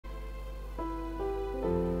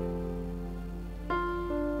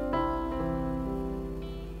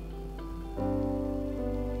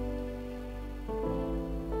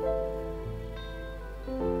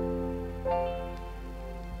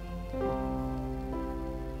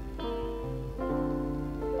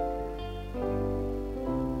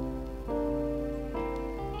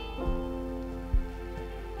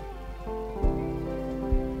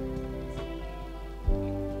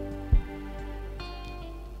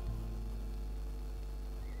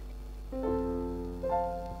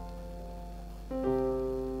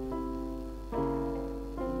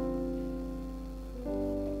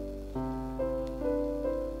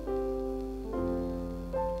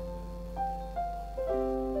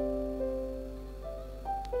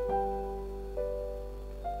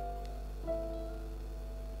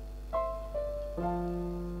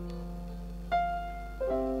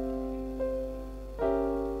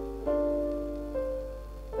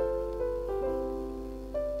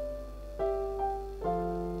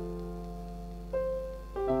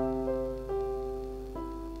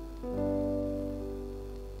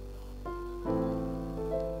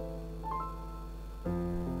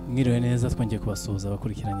Mwiriwe neza twongeye kubasuhuza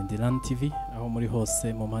abakurikiranye Ndiran TV aho muri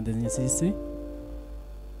hose mu mpande z'isi.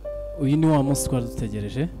 Uyu ni wa munsi twari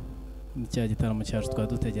dutegereje, ni cya gitaramo cyacu twari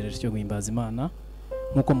dutegereje cyo guhimbaza Imana.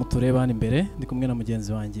 Nkuko mutureba hano imbere ndi kumwe na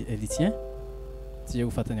mugenzi wanjye Eritien, tugiye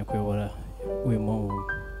gufatanya kuyobora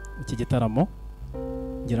iki gitaramo.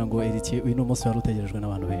 Ngira ngo Eritien, uyu ni umunsi wari utegerejwe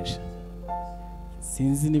n'abantu benshi.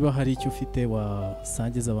 Sinzi niba hari icyo ufite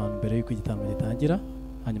wasangiza abantu mbere y'uko igitaramo gitangira,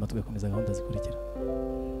 hanyuma tugakomeza gahunda zikurikira.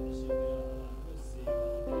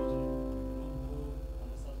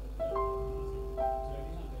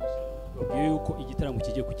 Yuko igitaramo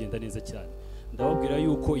kigiye kugenda neza cyane. Ndababwira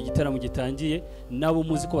yuko igitaramo gitangiye, nabo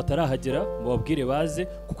muzi ko batarahagera mubabwire baze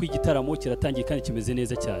kuko igitaramo kiratangiye kandi kimeze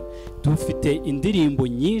neza cyane. Dufite indirimbo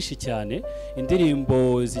nyinshi cyane,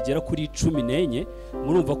 indirimbo zigera kuri 14,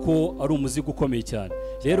 murumva ko ari umuzigo ukomeye cyane.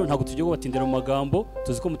 Rero ntabwo tugiye kubatindira mu magambo,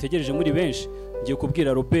 tuzi ko mutegereje muri benshi. Ngiye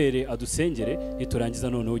kubwira Robert adusengere niturangiza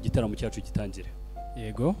noneho igitaramo cyacu gitangire.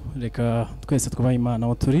 Yego, reka twese twubahe Imana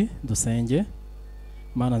aho turi dusenge.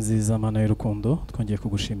 Mana nziza, Mana y'urukundo, twongeye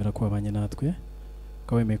kugushimira ko wabanye natwe,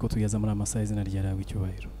 ko wemeye ko tugeza muri amasaha izina ryawe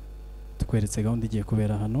icyubahiro. Tukweretse gahunda igiye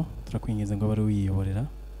kubera hano, turakwinginze ngo bari wiyoborera,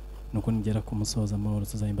 nuko nigera ku musoza amahoro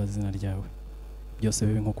tuzahimbaza izina ryawe. Byose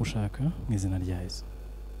bibe nk'uko ushaka mu izina rya Yesu.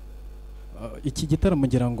 Iki gitaramo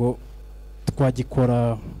ngira ngo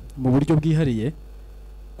twagikora mu buryo bwihariye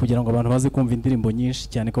kugira ngo abantu baze kumva indirimbo nyinshi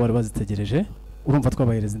cyane ko bari bazitegereje. Urumva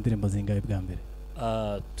twabahereza indirimbo zingahe bwa mbere?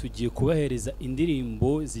 Tugiye kubahereza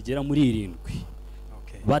indirimbo zigera muri 7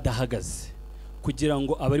 badahagaze kugira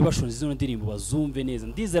ngo abari bashonje izo ndirimbo bazumve neza.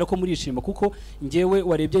 Ndizera ko murishima kuko ngewe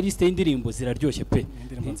warebye liste y'indirimbo ziraryoshye pe.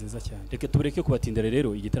 Indirimbo nziza cyane. Reka tubereke kubatindira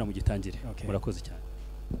rero igitaramo gitangire. Murakoze cyane.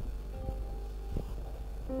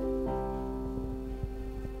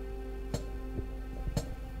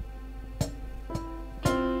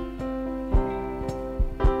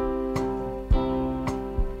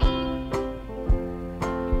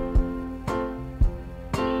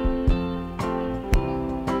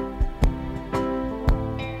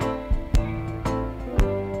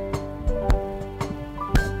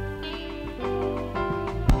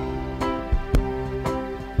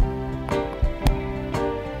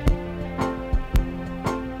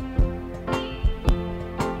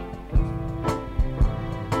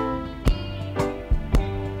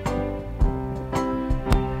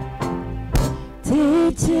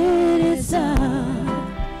 Tekereza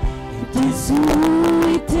ibyiza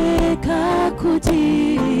Uwiteka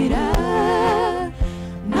kugirira,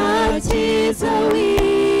 nta cyiza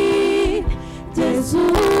wigeze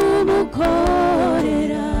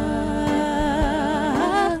umukorera.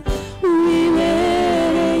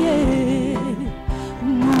 Wibereye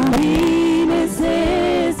mu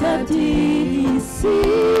binezeza by'isi,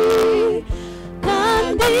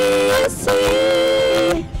 kandi isi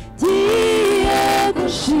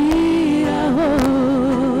shiraho.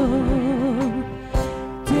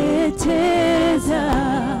 Tekereza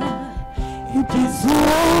ibyiza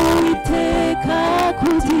Uwiteka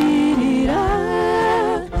kugirira,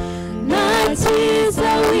 nta cyiza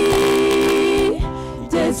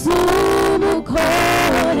wigeze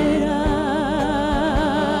umukorera.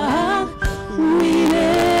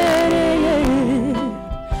 Wibereye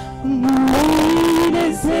mu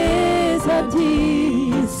binezeza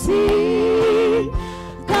by'isi,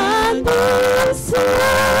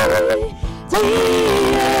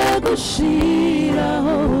 giye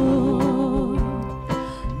gushiraho.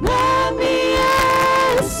 Mwami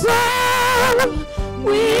Yesu,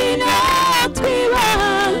 ngwino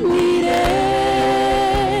twibanire,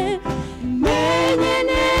 menye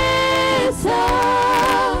neza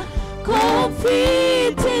ko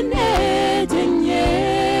mfite intege nke,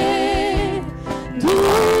 ndi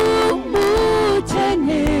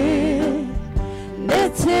umukene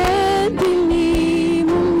ndetse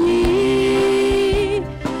ngwino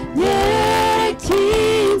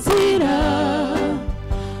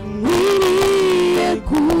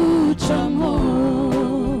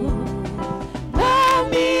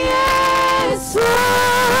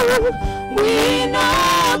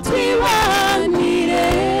twibanire,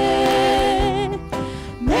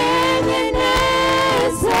 menye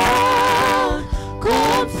neza ko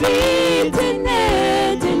mfite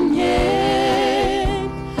intege nke,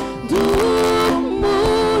 ndi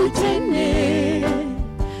umukene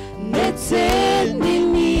ndetse ndi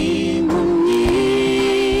n'impumyi.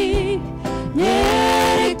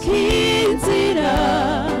 Nyereka inzira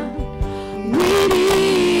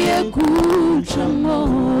nkwiriye gucamo.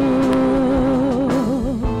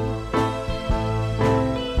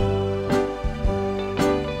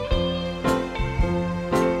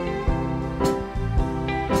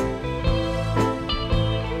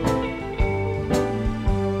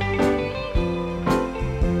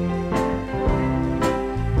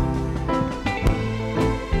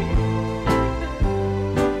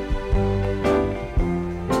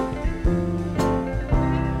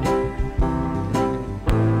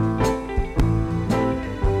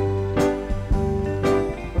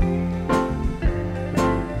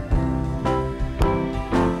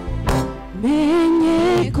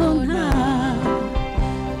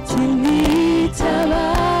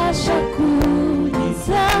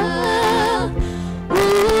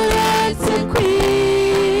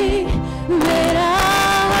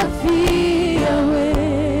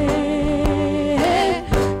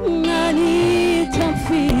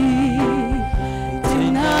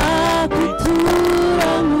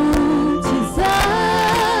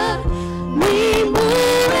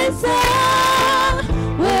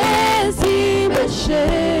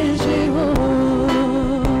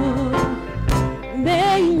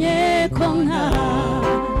 ko nta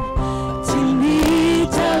kindi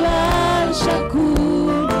cyabasha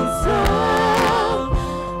kubuza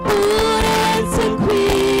uretse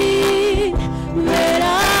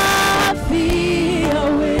kwibera hafi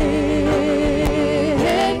yawe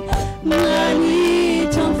mwari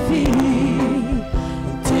icyo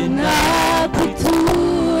mfite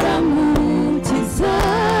nagutura mukiza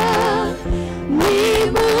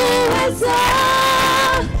nimubaza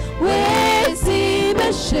wese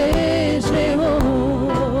ibeshejeho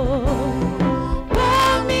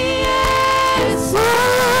Mwami Yesu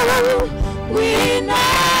ngwino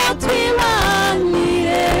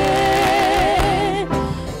twibanire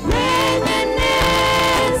menye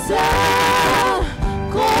neza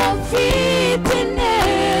ko mfite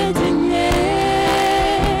intege nke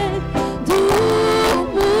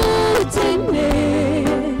ndumukene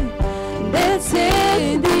ndetse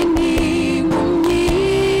ndi n'impumyi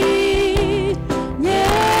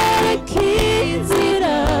nyereka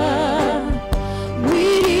inzira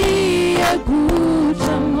nkwiriye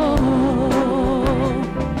gucamo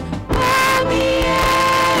Mwami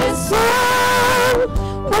Yesu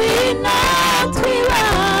ngwino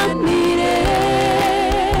twibanire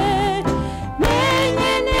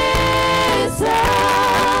menye neza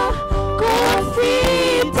ko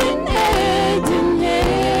mfite intege nke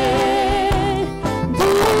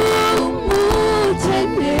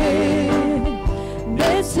ndumukene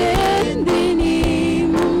ndetse ndi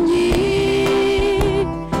n'impumyi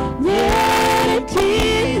nyereka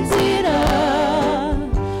inzira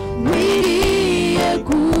nkwiriye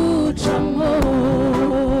gucamo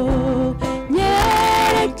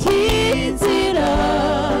nyereka inzira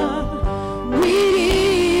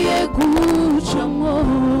nkwiriye gucamo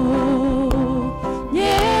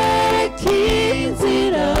nyereka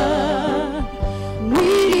inzira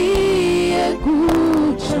nkwiriye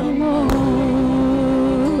gucamo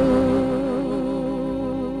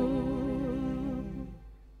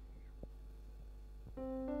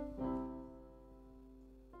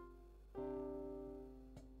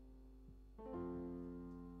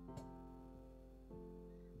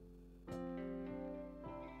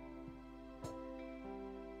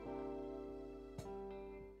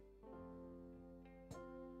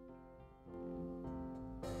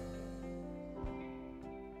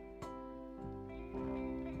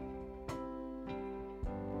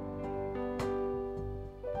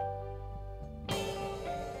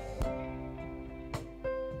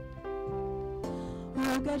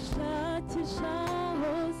ugashakisha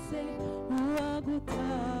hose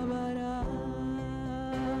uwagutabara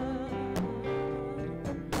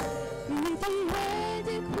igihe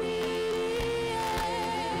gikwiriye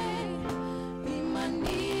Imana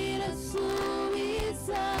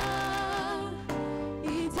irasubiza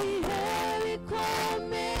igihe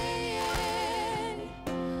bikomeye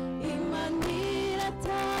Imana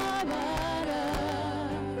iratabara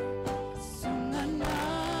si umwana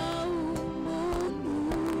w'umuntu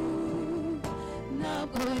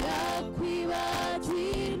ntabwo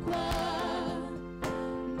yakwibagirwa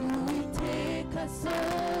Uwiteka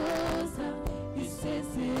asohoza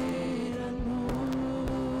isezerano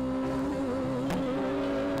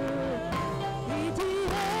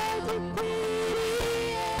igihe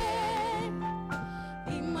gikwiriye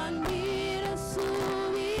Imana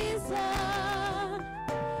irasubiza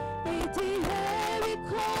igihe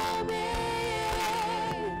bikomeye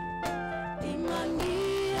Imana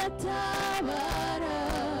iratabara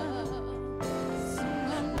si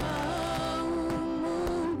umwana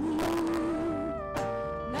w'umuntu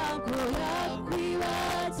ntabwo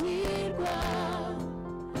yakwibagirwa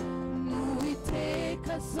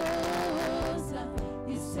Uwiteka asohoza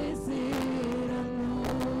isezerano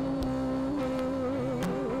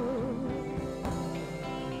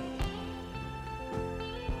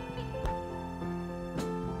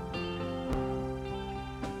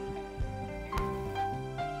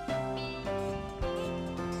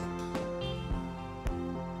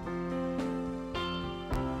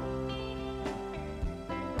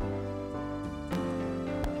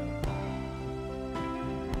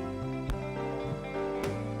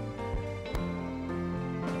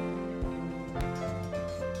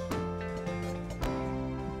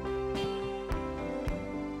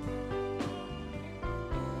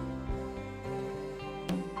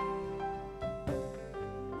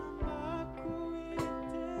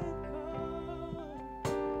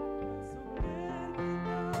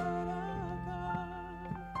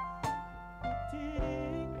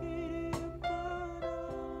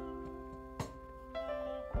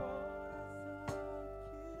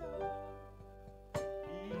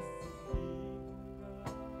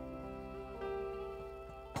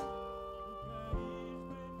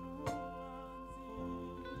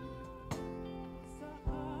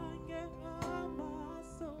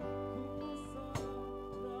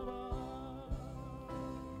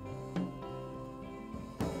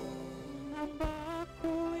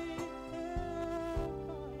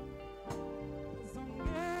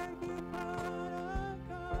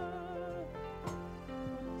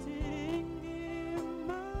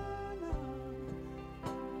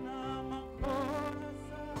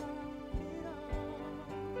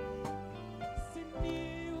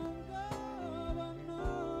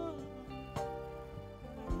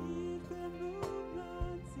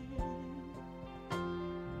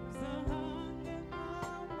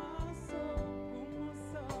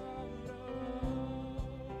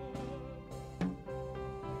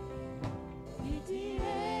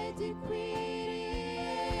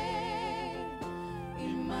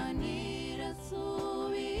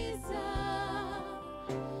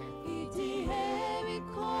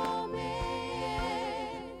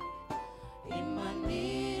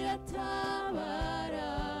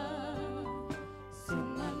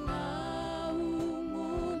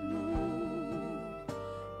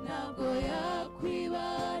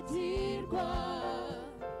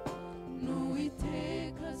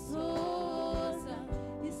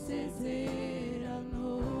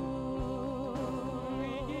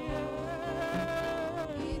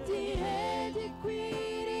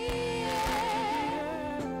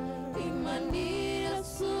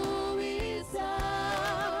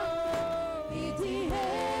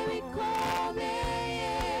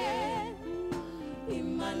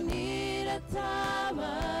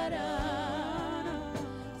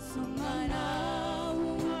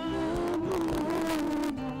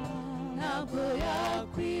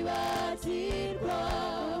kwibagirwa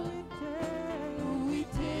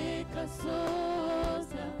uwiteka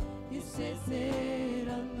soza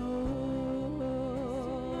isezerano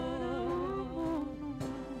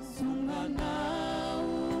sumwana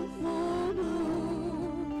w'umuntu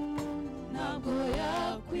ntabwo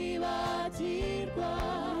yakwibagirwa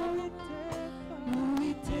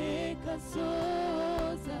uwiteka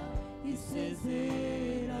soza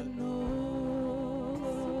isezerano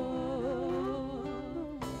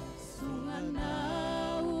sumwana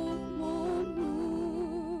w'umuntu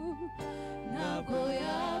ntabwo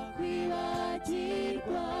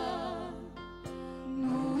yakwibagirwa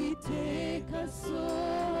n'uwiteka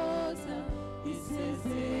soza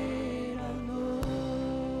isezerano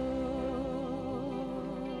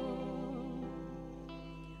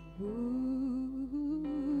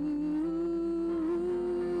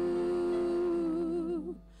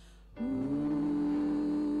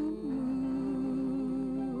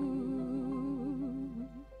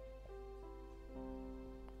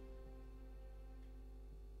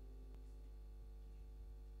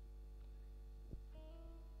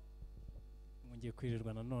mwongeye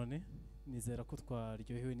kwirirwa nanone nizera ko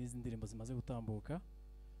twaryohewe n'izi ndirimbo zimaze gutambuka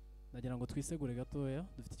nagira ngo twisegure gatoya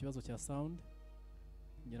dufite ikibazo cya sound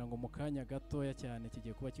ngira ngo mu kanya gatoya cyane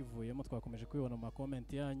kigiye kuba kivuyemo twakomeje kubibona mu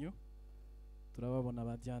makomenti yanyu turababona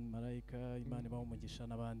ba Diane Marayika Imana ibaho umugisha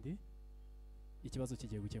n'abandi ikibazo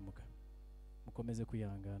kigiye gukemuka mukomeze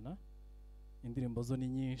kwihangana indirimbo zo ni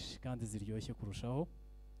nyinshi kandi ziryoshye kurushaho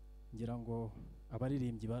ngira ngo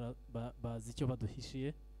abaririmbyi bazi icyo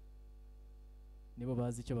baduhishiye nibo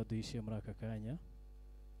bazi icyo baduhishiye muri aka kanya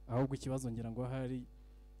ahubwo ikibazo ngira ngo hari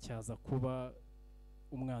cyaza kuba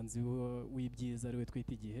umwanzi w'ibyiza ari we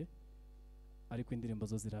twita igihe ariko indirimbo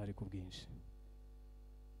zo zirahari ku bwinshi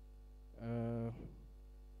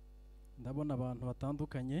ndabona abantu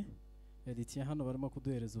batandukanye Editien hano barimo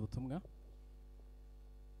kuduhereza ubutumwa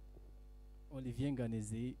Olivier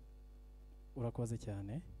Nganizi urakoze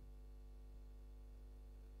cyane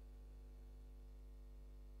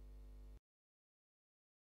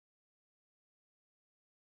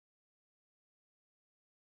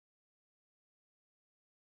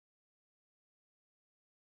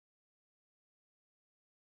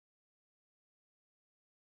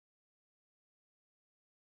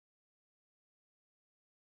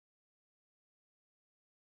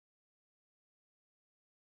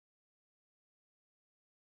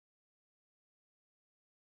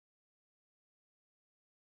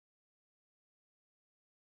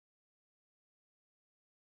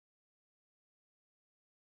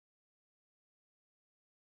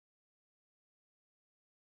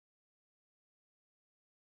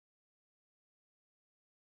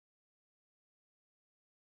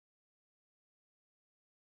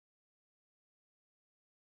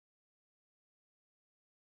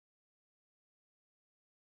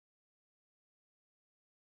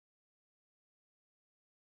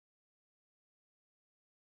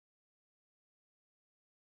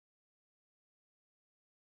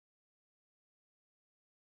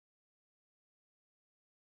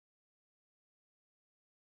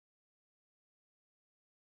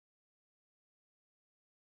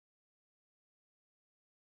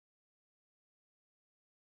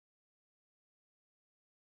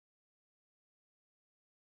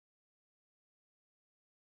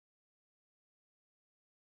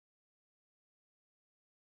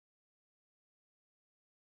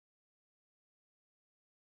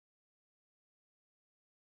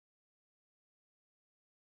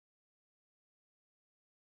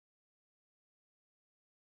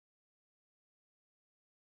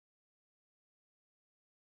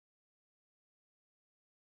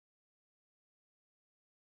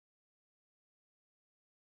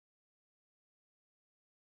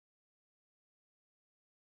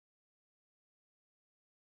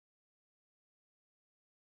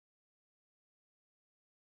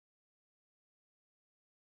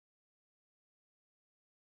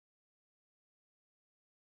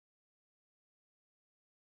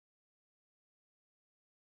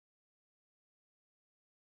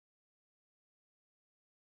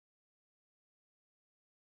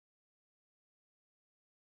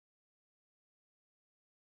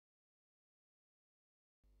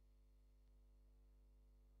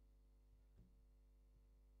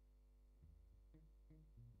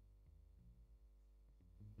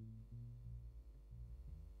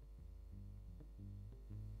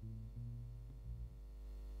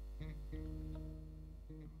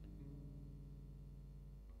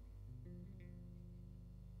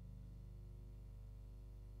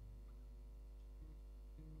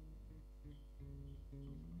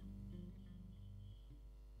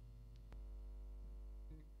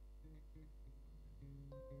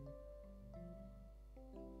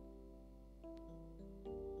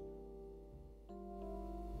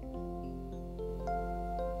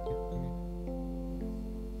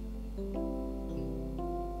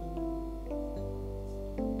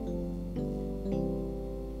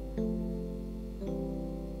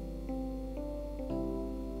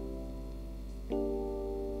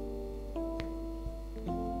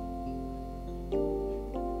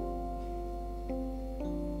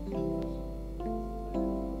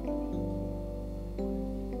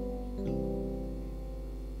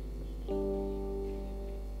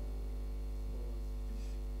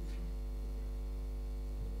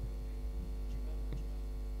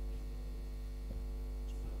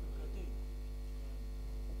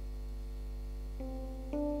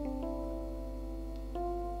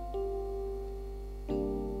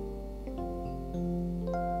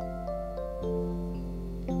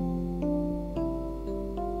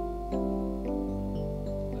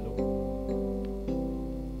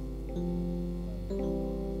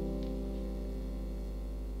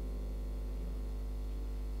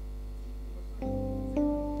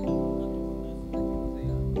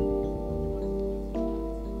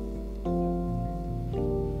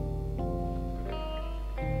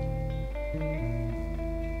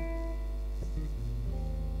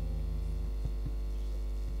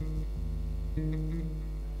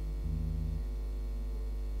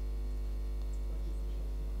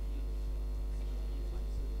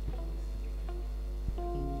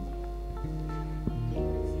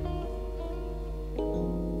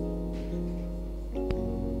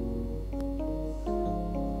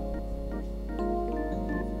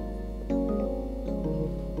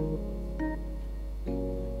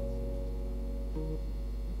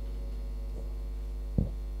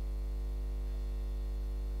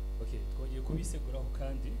twongeye kubiseguraho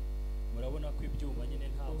kandi murabona ko ibyuma nyine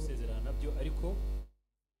nta usezerana nabyo ariko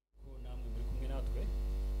ko namwe muri kumwe natwe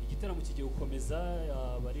igitaramo kigiye gukomeza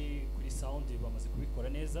bari kuri sound bamaze kubikora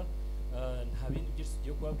neza nta bindi byinshi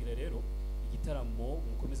tugiye kubabwira rero igitaramo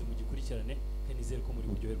mukomeze mugikurikirane kandi nizere ko muri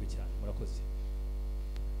buryoherwe cyane murakoze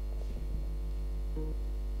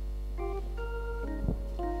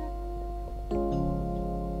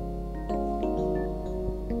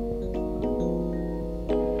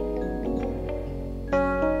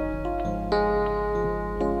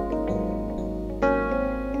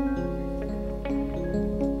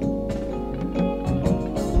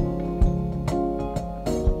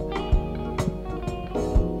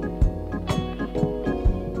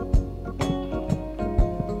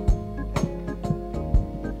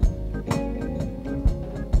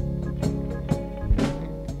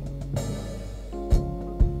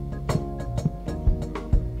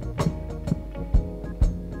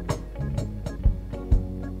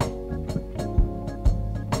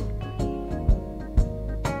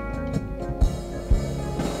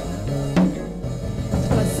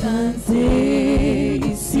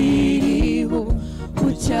isiriho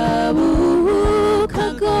ucyabuka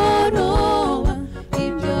goroba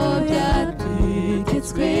ibyo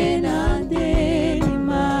byategetswe nande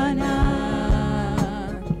n'Imana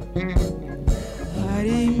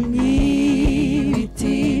hari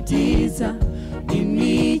ibiti byiza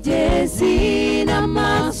imigezi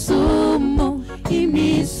n'amasumo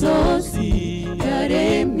imisozi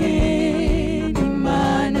yaremwe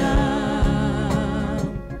n'Imana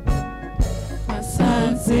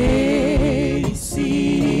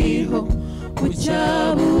isiriho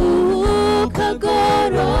ucyabuka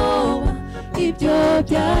goroba ibyo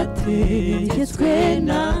byategetswe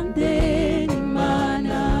nande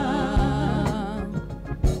n'Imana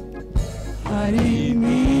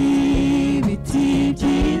harimo ibiti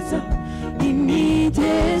byiza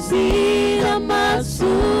imigezi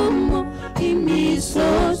n'amasumo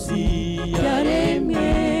imisozi yaremwe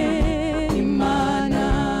n'Imana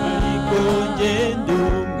ariko ngendo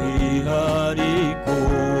umwihariko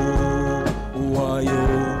wayo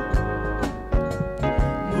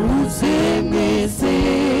muze mwese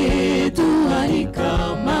duhanika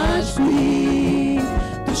amajwi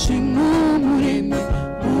dushima umuremyi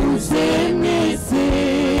muze mwese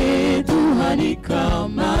duhanika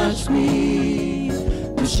amajwi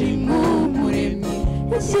dushima umuremyi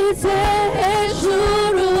yashyize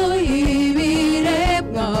hejuru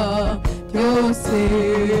y'ibiremwa byose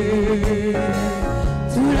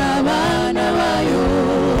turabana bayo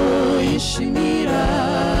yishimira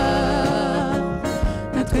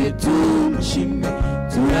natwe tumushime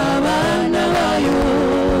turabana bayo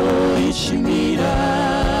yishimira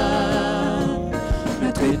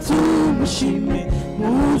natwe tumushime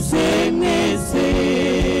muze mwese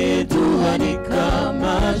duhanika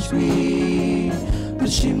amajwi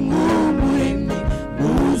dushima umuremyi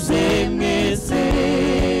muze mwese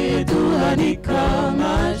duhanika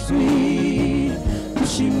amajwi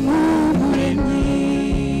dushima umuremyi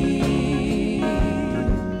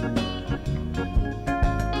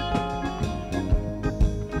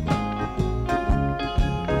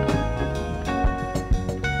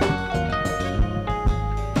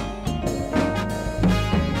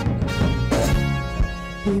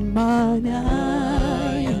Imana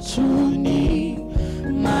yacu ni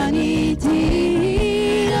Imana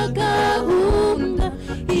igira gahunda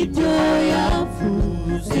ibyo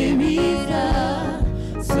yavuze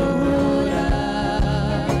birasohora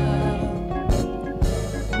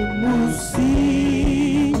ku munsi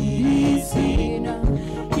nyir'izina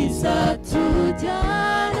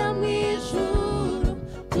izatujyana mu ijuru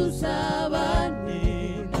tuzabane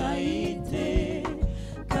nayo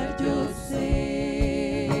iteka ryose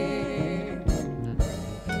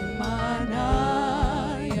Imana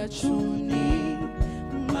yacu ni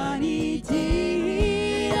Imana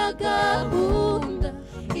igira gahunda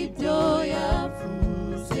ibyo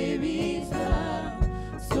yavuze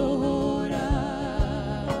bizasohora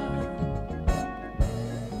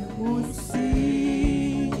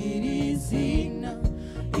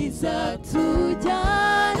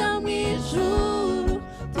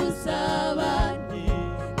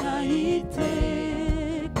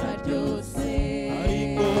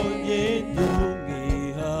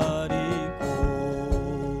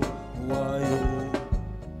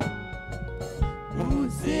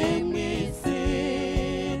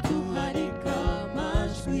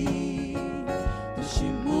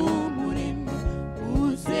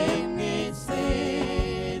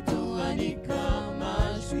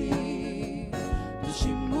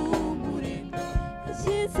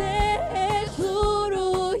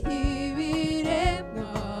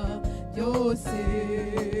byose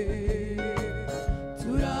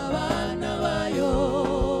turabana bayo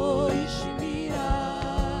ishimira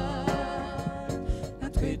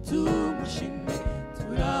natwe tumushime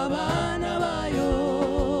turabana bayo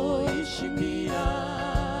ishimira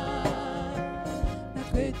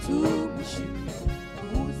natwe tumushime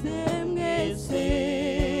muze mwese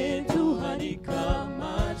duharika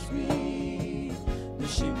amajwi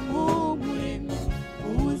dushima umuremyi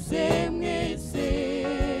muze mwese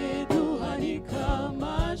duharika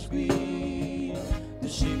amajwi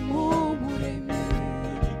dushima umuremyi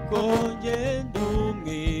kongenda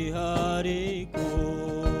umwihariko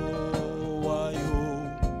wayo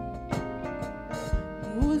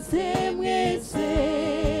muze mwese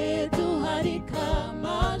duharika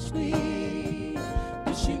amajwi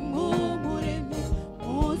dushima umuremyi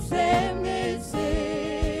muze mwese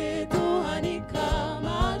duharika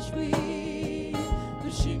amajwi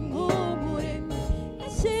dushima umuremyi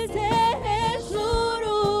yashyize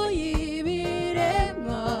hejuru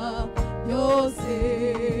y'ibiremwa byose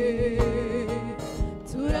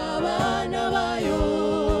turabana bayo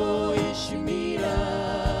ishimira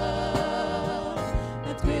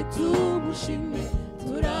natwe tumushime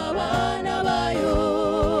turabana bayo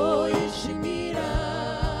ishimira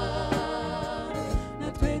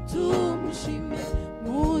natwe tumushime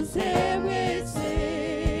muze mwese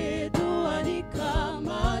duharika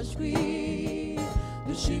amajwi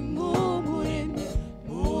dushima umuremyi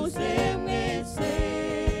muze mwese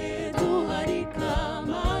duharika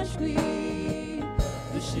amajwi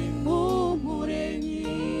dushima umuremyi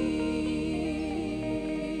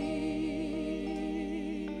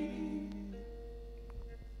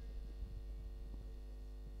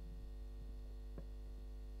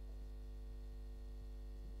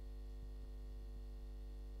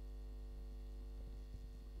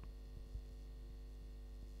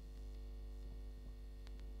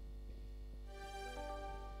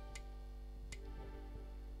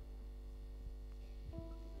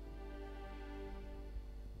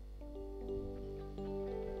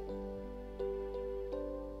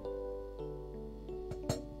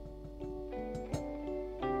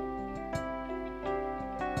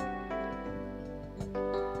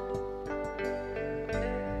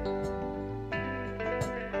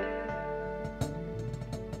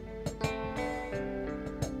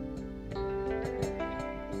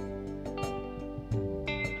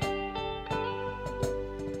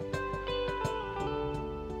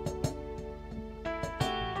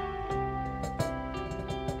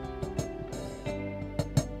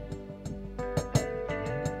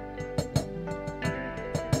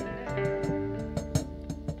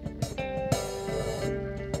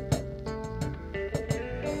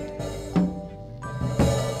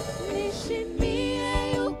nishimiye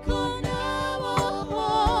yuko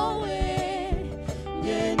nabohowe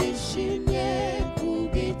njye nishimye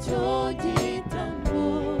kubw'icyo gitambo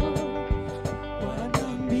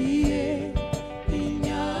wanambiye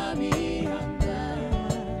inyabihanga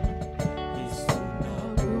Yesu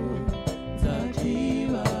ntabwo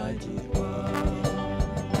nzabyibagirwa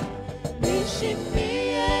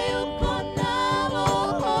nishimiye yuko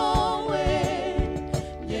nabohowe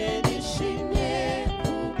njye nishimye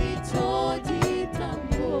kubw'icyo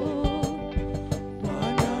gitambo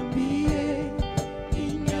wanambiye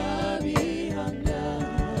inyabihanga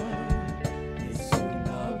Yesu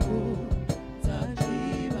ntabwo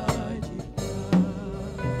nzabyibagirwa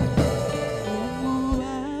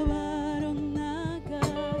umubabaro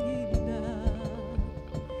n'agahinda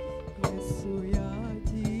Yesu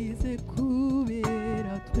yagize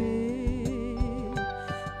kubera twe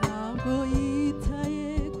ntabwo yitaye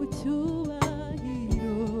ku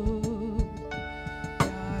cyubahiro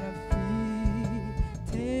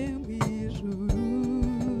yarafite mu ijuru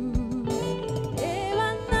reba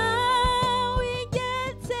nawe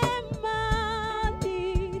Getsemani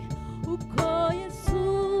uko Yesu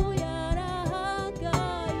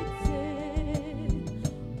yarahangayitse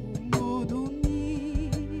umuntu ni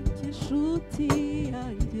inshuti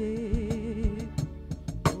yanjye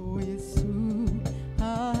Yesu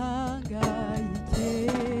ahangayitse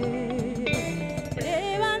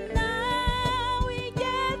reba nawe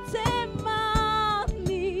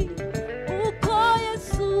Getsemani uko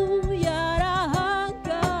Yesu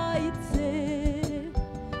yarahangayitse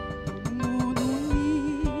umuntu ni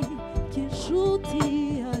inshuti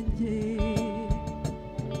yanjye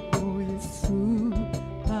Yesu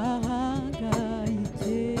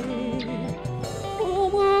ahangayitse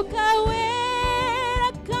umwuka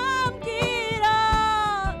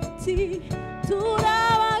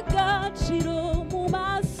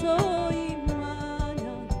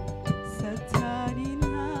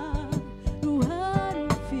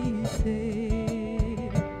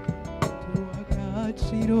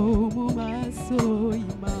maso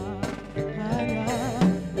y'Imana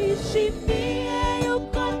nishimiye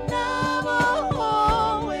yuko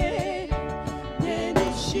nabohowe njye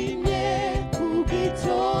nishimye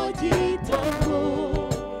kubw'icyo gitondo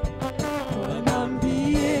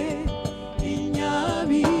wanambiye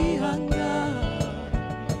inyabihanga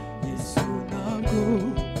Yesu ntabwo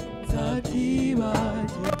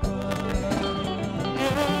nzabyibagirwa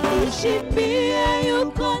nishimiye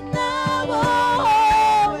yuko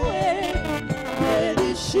nabohowe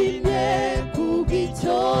nishimye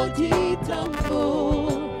kubw'icyo gitambo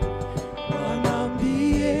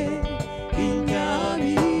wanambiye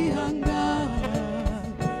inyabihanga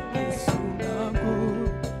Yesu ntabwo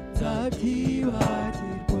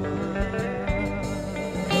nzabyibagirwa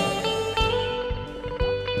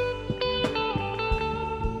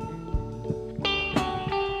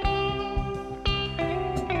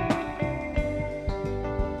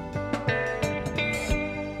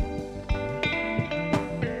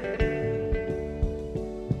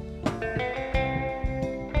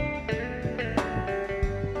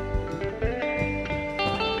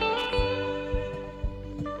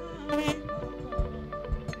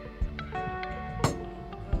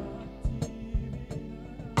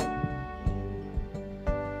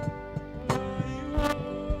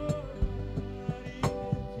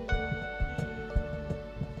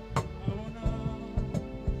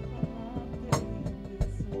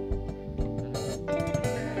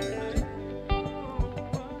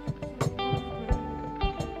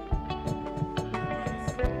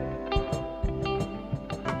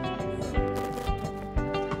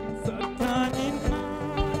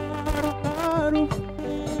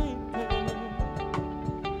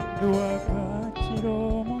wakakiro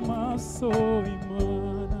mu maso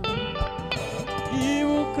y'Imana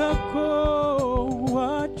ibuka ko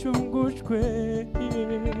wacungujwe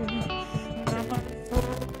n'amaraso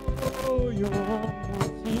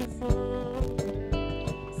y'umukiza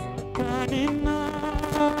Satani nta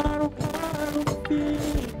ruhare ufite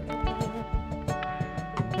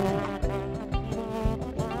wakakiro mu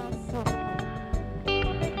maso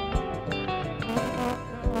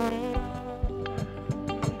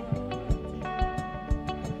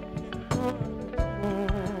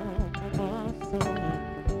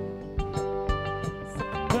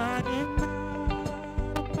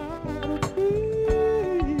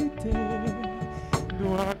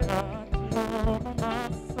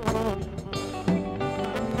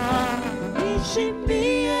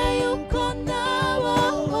nishimiye yuko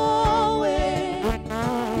nabohowe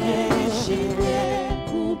nishimye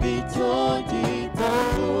kubw'icyo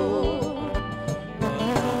gitondo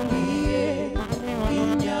wanambiye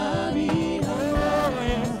inyabihanga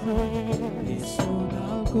Yesu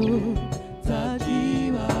ntabwo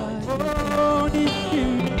nzabyibagirwa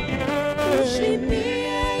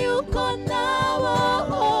nishimiye yuko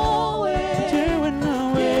nabohowe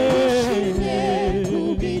nishimye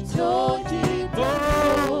kubw'icyo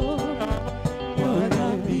gitondo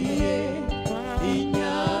wanambiye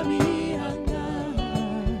inyabihanga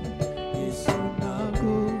Yesu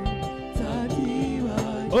ntabwo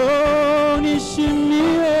nzabyibagirwa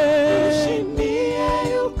nishimiye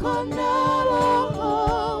yuko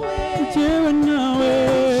nabohowe jewe nawe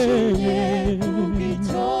nishimye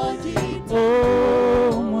kubw'icyo gitondo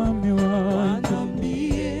mwami wanjye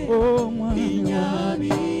wanambiye mwami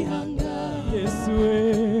inyabihanga Yesu we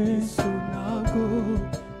Yesu ntabwo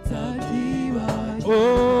nzabyibagirwa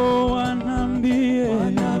wanambiye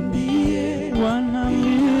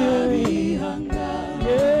inyabihanga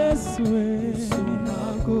Yesu we Yesu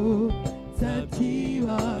ntabwo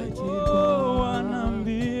nzabyibagirwa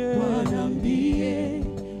wanambiye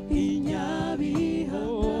inyabihanga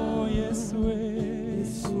Yesu we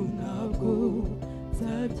Yesu ntabwo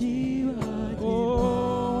nzabyibagirwa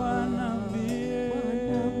wanambiye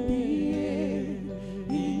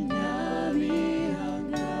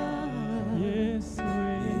inyabihanga Yesu we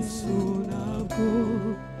Yesu ntabwo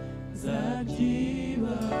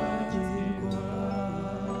nzabyibagirwa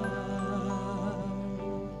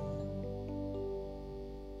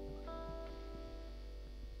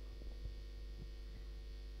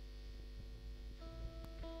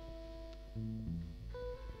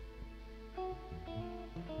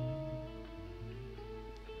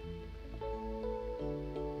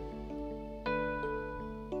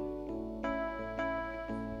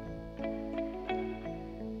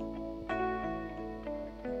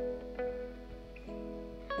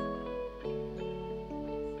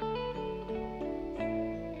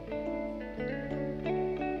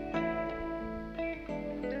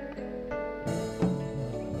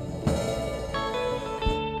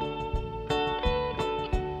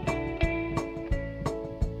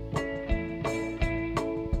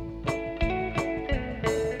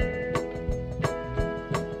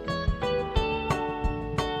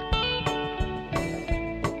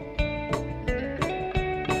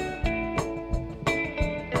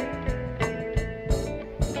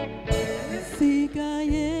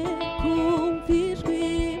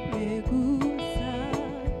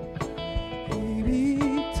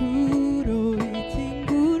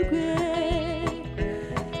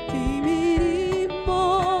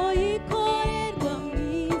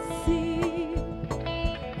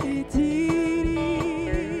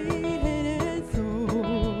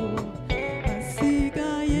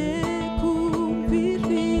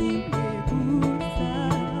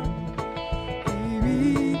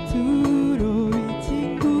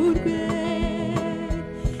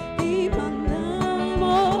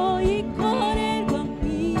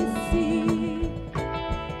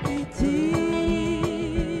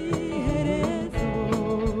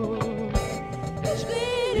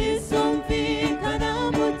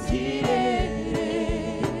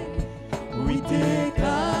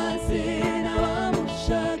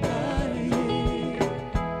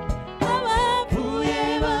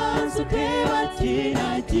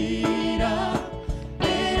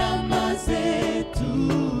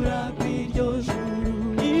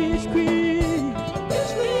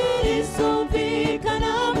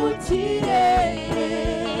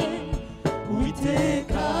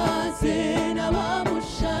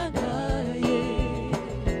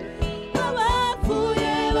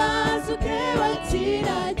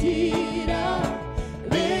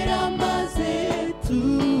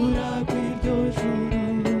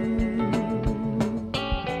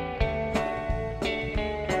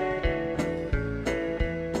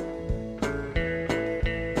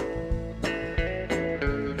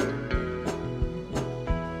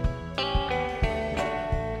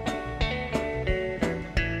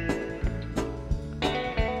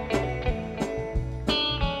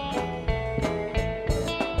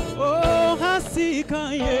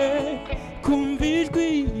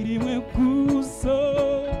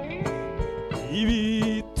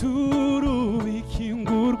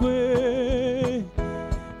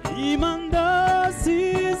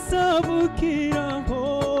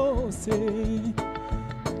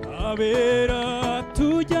abera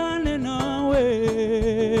tujyane nawe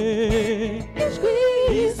ijwi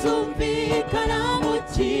rizumvikana mu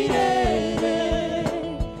kirere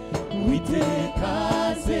Uwiteka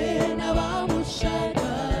aze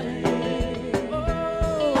n'abamushagaye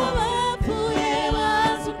abapfuye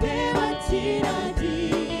bazuke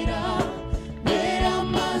bakiragira mbera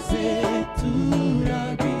maze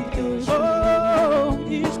turagwa iryo joro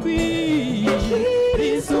ijwi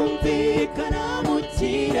rizumvikana mu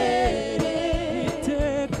kirere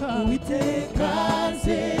Uwiteka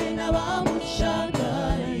aze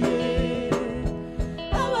n'abamushagaye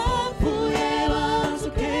abapfuye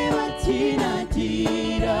bazuke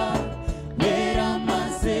bakinagira mbera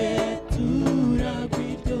maze turagwa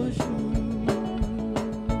iryo juru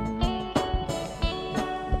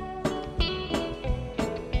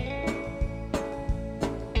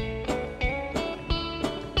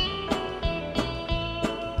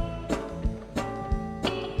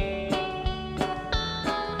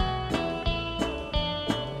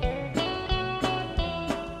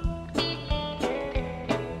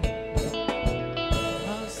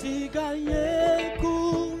hasigaye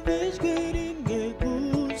kumva ijwi rimwe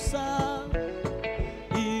gusa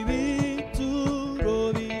ibituro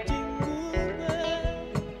bijya ingurwe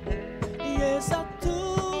Yesu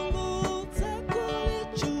atungutse ku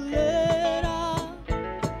bicu yera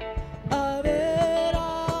abera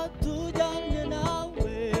tujyanye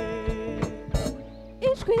nawe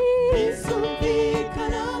ijwi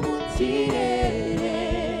rizumvikana mu kirere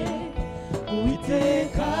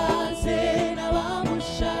Uwiteka aze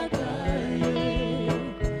n'abamushagaye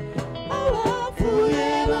abapfuye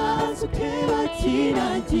bazuke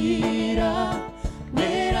bakinagira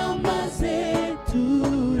mbera maze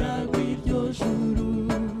turagwa iryo juru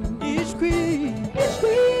ijwi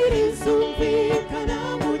rizumvikana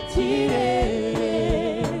mu kirere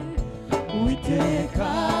Uwiteka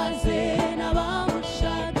aze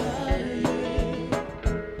n'abamushagaye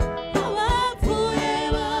abapfuye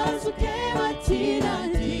bazuke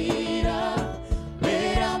bakinagira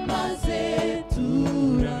mbera maze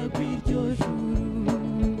turagwa iryo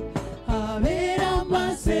juru abera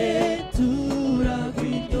maze turagwa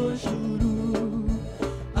iryo juru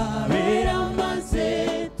abera maze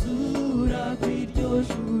turagwa iryo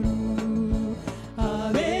juru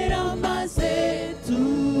abera maze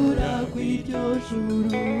turagwa iryo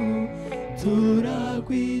juru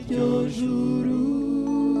turagwa iryo juru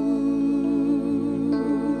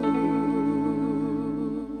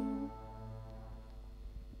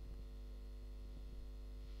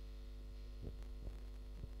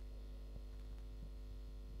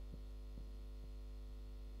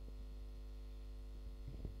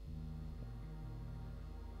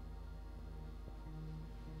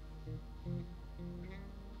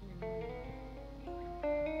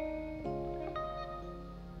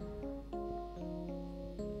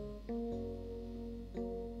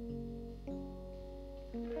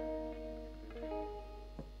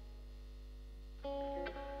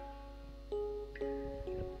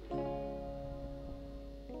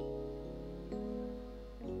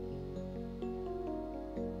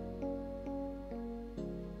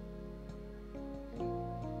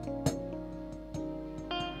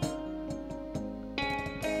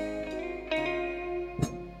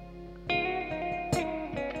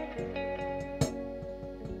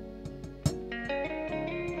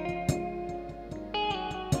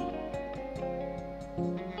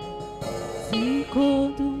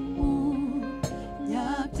Sikodumu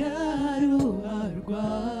nyabyaruharwa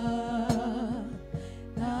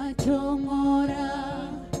ntacyo nkora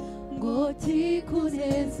ngo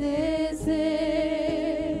kikunezeze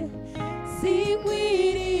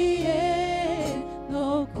sinkwiriye no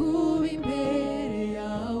kuba imbere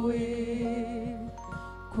yawe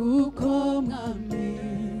kuko mwami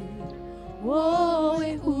wowe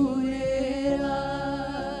urera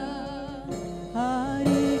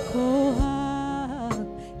ariko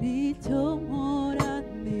icyo nkora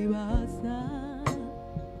nibaza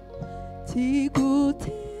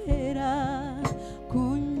kigutera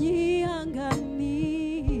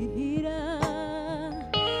kunyihanganira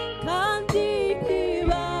kandi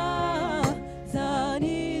nkibaza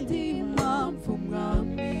n'indi mpamvu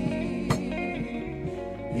mwami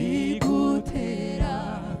igutera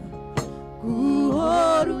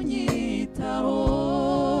guhora unyitaho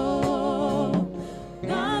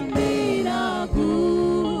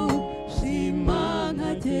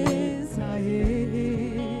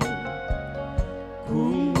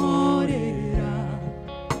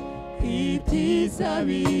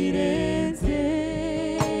birenze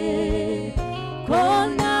ko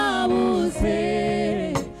nabuze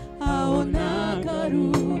aho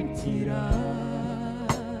nagarukira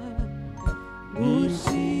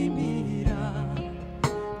gushimira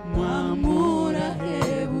mwamura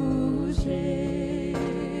hebuje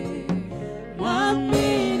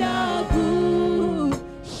mwamira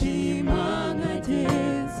gushima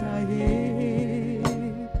nkageza he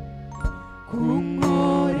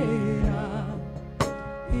kunkorera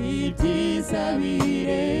ibyiza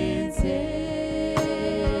birenze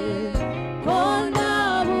ko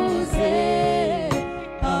nabuze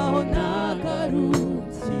aho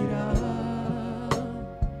nagarukira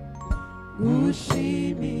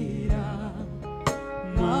gushimira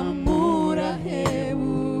mwamura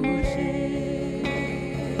hebuje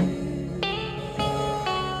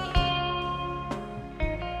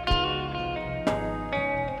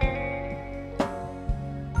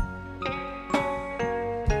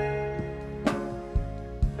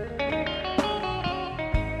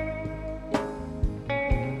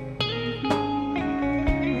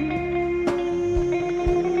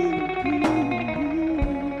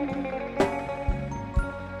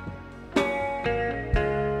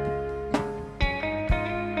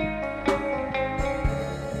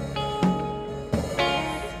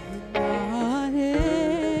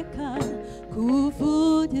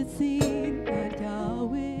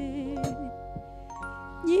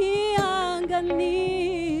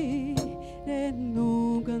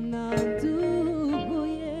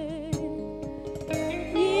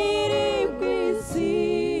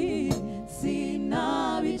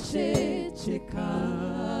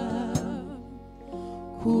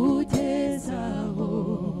kugezaho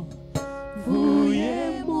vuye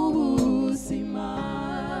mu buzima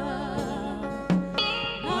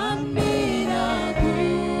amira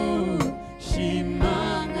gushima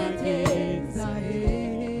nkageza he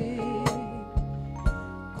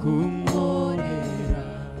kunkorera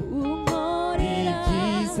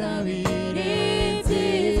ibyiza birenze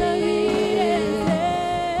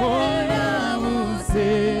ko nabuze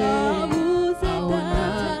aho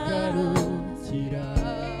nagarukira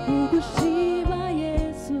Kugushima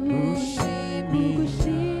Yesu,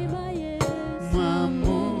 gushimira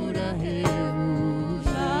mwamura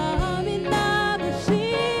hebuje Nami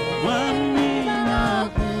nagushima,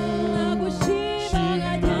 nagushima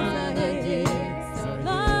nkageza he,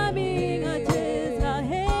 Nami nkageza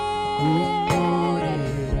he,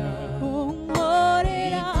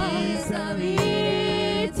 unkorera ibyiza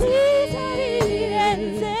birenze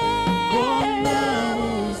ko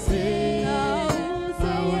nabuze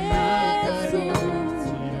aho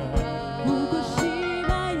nagarukira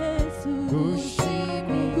Kugushima Yesu,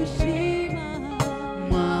 kugushima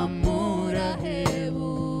mwamura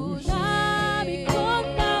hebuje Nami ko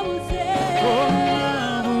nabuze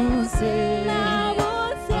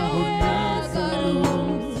aho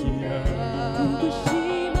nagarukira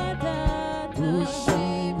kugushima Data,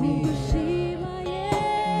 kugushima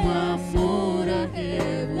Yesu, mwamura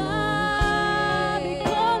hebuje Nami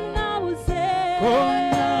ko nabuze ko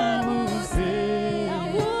nabuze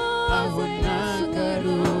aho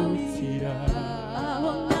nagarukira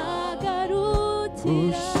aho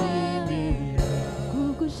nagarukira gushimira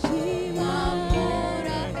kugushima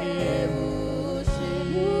mwamura hebuje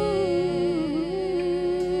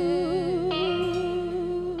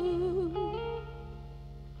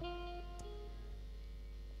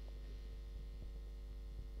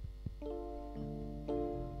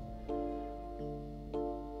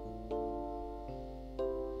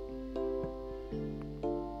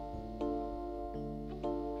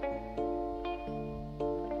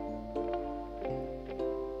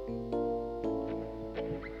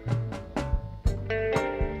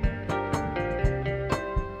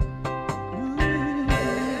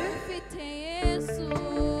ufite Yesu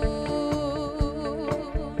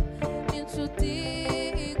inshuti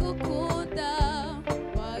igukunda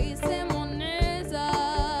wahisemo neza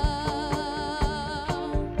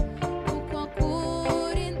kuko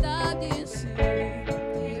akurinda byinshi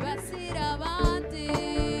byibasira abandi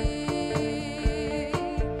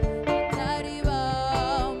batari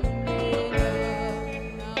bamumenya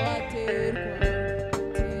n'abaterwa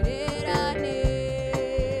tererane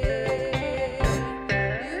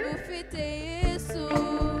niba ufite Yesu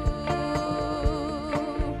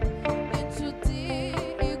inshuti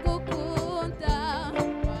igukunda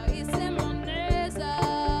wahisemo neza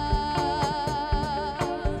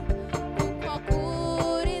kuko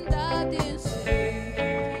akurinda byinshi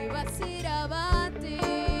byibasira abandi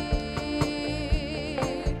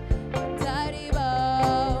batari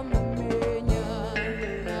bamumenya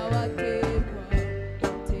n'abaterwa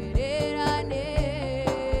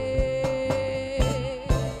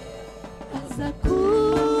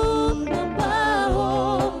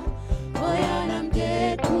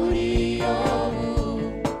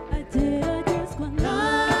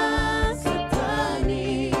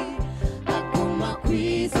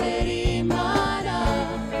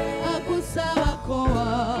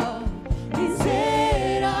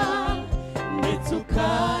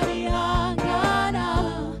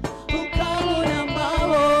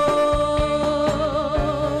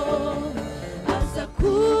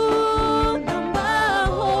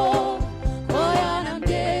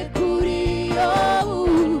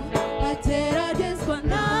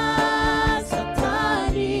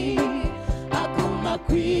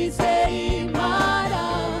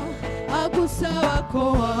ko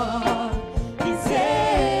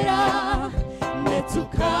wizera ndetse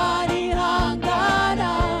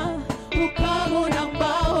ukarihangana ukabona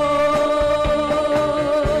mbaho.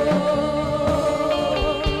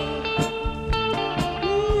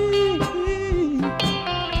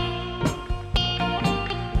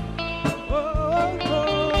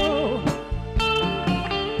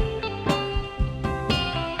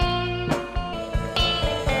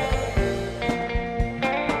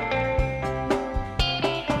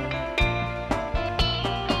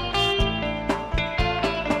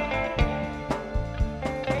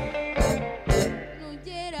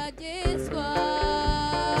 nugeragezwa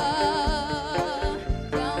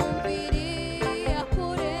byumviriye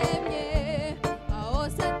akuremye aho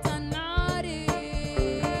satanari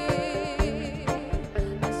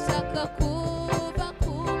ashaka kuva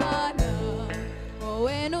ku bana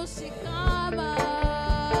wowe nushikama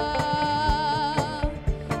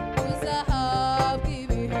uzahabwa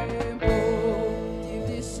ibihembo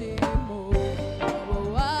by'ibyishimo abo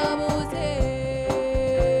wabuze.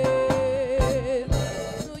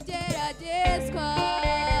 nugeragezwa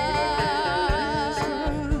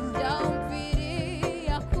byumviriye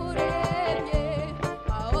akuremye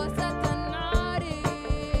aho satanari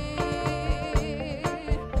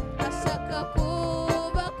ashaka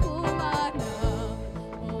kuba ku bana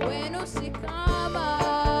wowe nushikama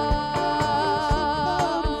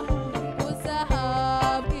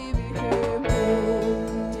uzahabwa ibihembo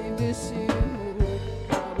by'ibyishimo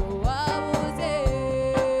abo wabuze.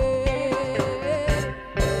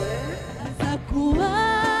 aza kuba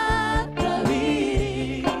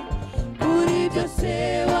kabiri kuri byose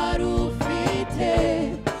wari ufite,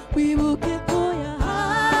 wibuke ko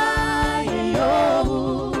yahaye yobu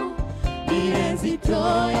birenze ibyo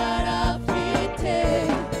yari afite,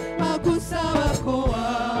 agusaba ko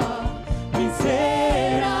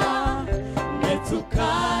wizera ndetse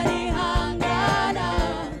ukarihangana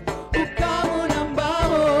ukabona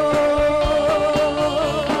mbaho.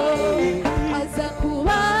 aza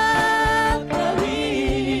kuba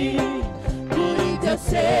kabiri kuri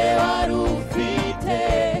byose wari ufite,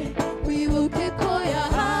 wibuke ko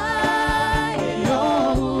yahaye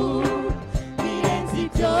yobu birenze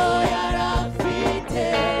ibyo yari afite,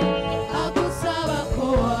 agusaba ko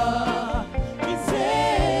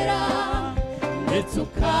wizera ndetse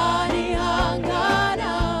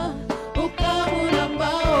ukarihangana ukabona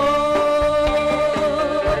mbaho.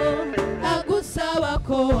 agusaba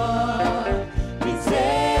ko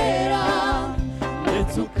wizera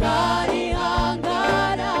ndetse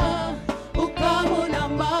ukarihangana ukabona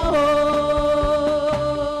mbaho.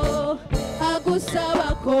 agusaba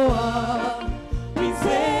ko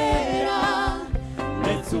wizera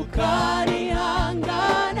ndetse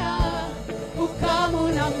ukarihangana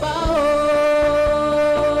ukabona mbaho.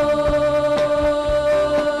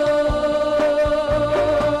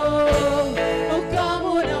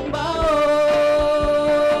 ukabona mbaho.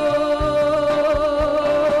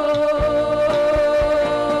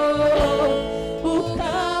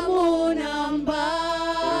 ukabona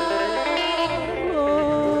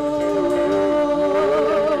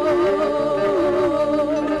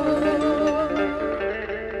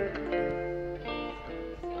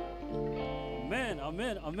amen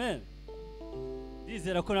amen amen.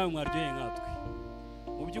 ndizera ko nawe mwaryoheye nkatwe.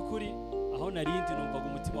 mu by'ukuri aho narindi numvaga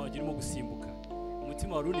umutima wanjye urimo gusimbuka,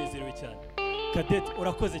 umutima wari unezerewe cyane. Kadete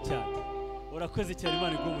urakoze cyane, urakoze cyane,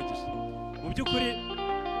 Imana iguhe umugisha. mu by'ukuri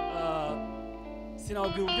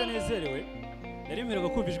sinababwira uburyo nezerewe, naremererwa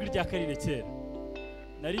kumva ijwi rya Karine kera,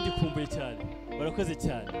 nari ndikumbuye cyane. Barakoze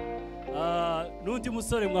cyane. N'undi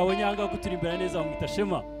musore mwabonye aha ngaha kuturi imbere neza bamwita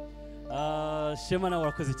Shema. Shema nawe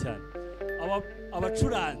urakoze cyane.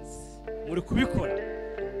 Abacuranzi muri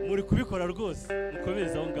kubikora rwose,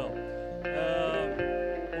 mukomeze aho ngaho.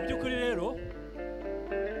 mu by'ukuri rero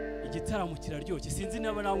igitaramo kiraryoshye, sinzi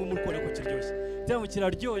niba namwe murikora ko kiryoshye. Igitaramo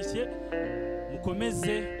kiraryoshye,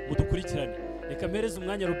 mukomeze mudukurikirane. Reka mpereze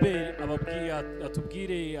umwanya Robert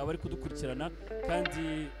atubwire abari kudukurikirana,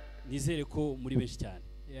 kandi nizere ko muri benshi cyane.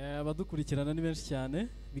 abadukurikirana ni benshi cyane,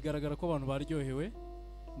 bigaragara ko abantu baryohewe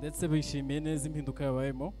ndetse bishimiye neza impinduka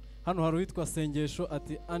yabayemo. Hano hari uwitwa Sengesho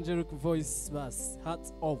ati Angelic Voice Bass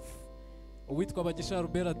Hats Off. Uwitwa Bagisha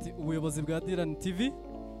Robert ati ubuyobozi bwa Diran TV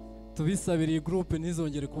tubisabiriye groupe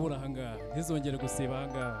ntizongere kubura ahangaha, ntizongere gusiba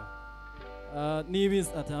ahangaha. Nibiz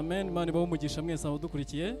ati amen, Imana ibahe umugisha mwese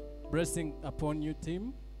abadukurikiye. Blessing upon you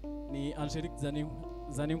team. Ni Angelic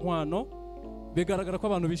Zaninkwano. Bigaragara ko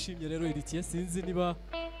abantu bishimye rero irikiye, sinzi niba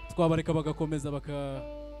twabareka bagakomeza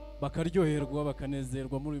bakaryoherwa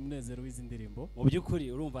bakanezerwa muri uyu munezero w'izi ndirimbo. Mu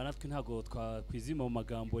by'ukuri urumva natwe ntago twakwizima mu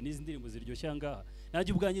magambo n'izi ndirimbo ziryoshye ahangaha.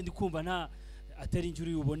 Nanjye ubwanjye ndi kumva atari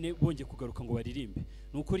injuri ubone bongeye kugaruka ngo baririmbe.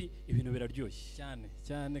 Nukuri ibintu biraryoshye cyane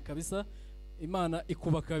cyane kabisa. Imana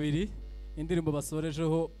ikuba kabiri, indirimbo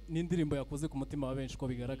basorejeho n'indirimbo yakoze ku mutima wa benshi ko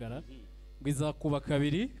bigaragara, ngo izakuba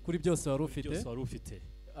kabiri kuri byose wari ufite.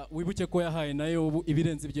 Wibuke ko yahaye nayo ubu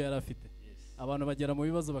ibirenze ibyo yari afite. Abantu bagera mu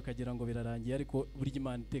bibazo bakagira ngo birarangiye, ariko burya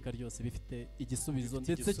Imana iteka ryose bifite igisubizo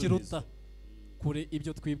ndetse kiruta kure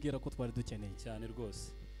ibyo twibwira ko twari dukeneye cyane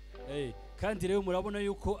rwose. Kandi rero murabona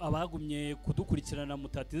yuko abagumye kudukurikirana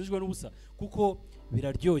mutatizijwe n'ubusa, kuko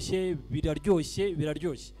biraryoshye.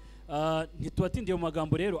 Ntitubatindiye mu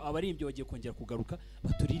magambo rero, abarimbye bagiye kongera kugaruka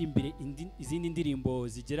baturira imbere izindi ndirimbo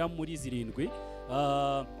zigera muri 7.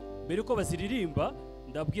 Mbere ko baziririmba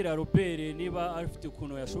ndabwira Robert niba afite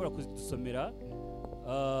ukuntu yashobora kuzidusomera,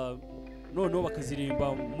 noneho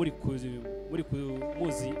bakazirimba muri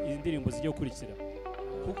muzi indirimbo zigiye gukurikira,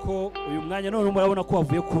 kuko uyu mwanya none murabona ko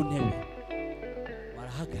bavuye ku ntebe,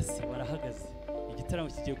 barahagaze. Igitaramo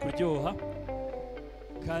kigiye kuryoha,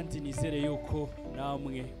 kandi nizere yuko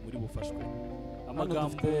namwe muri bufashwe.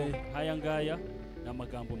 Amagambo haya ngaya ni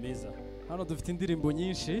amagambo meza. Hano dufite indirimbo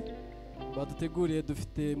nyinshi baduteguriye.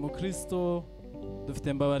 Dufite Mukristo,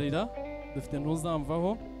 dufite Mbabarira, dufite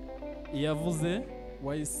Ntuzamvaho, Iyavuze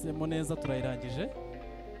wahisemo neza turayirangije,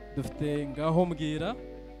 dufite Ngaho Mbwira,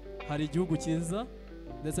 Hari Igihugu Cyiza,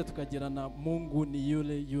 ndetse tukagira na Mungu ni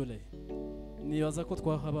yule. Nibaza ko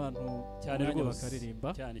twaha abantu cyane rwose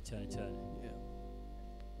bakaririmba cyane.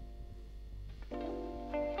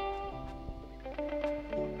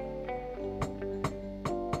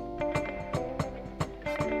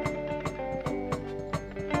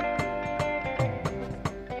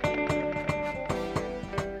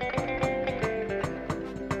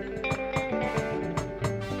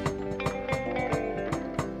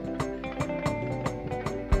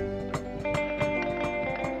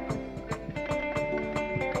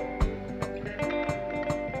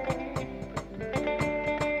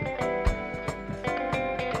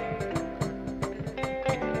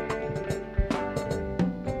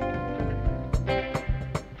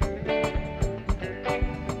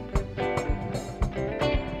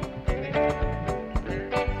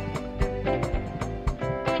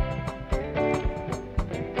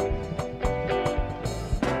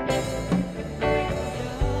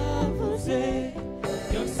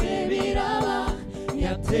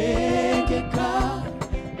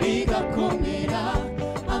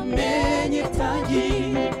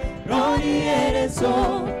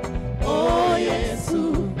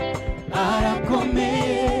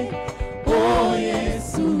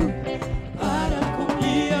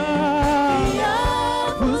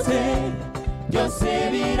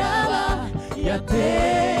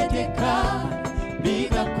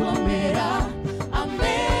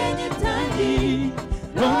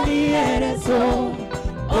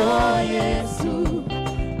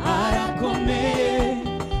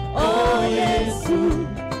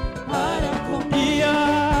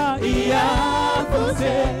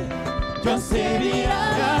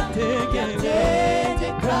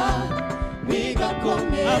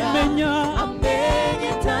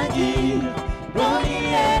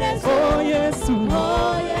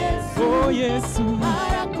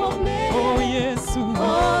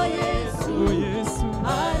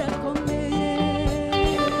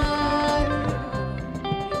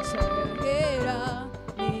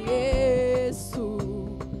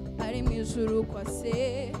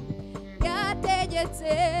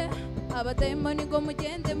 Abadayimoni ngo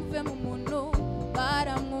mugende muve mu muntu,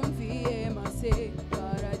 baramwumviye maze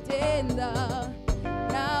baragenda.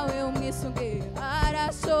 Nawe umwisunge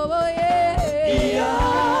arashoboye.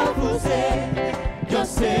 Iyavuze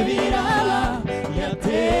byose biraba,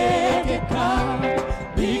 yategeka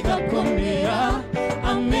bigakomera,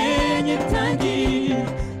 amenye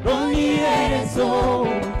itangiriro n'iherezo.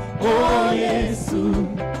 Oh Yesu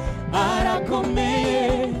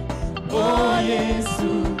arakomeye, oh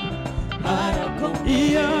Yesu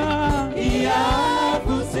arakomeye.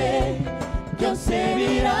 Iyavuze byose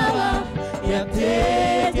biraba,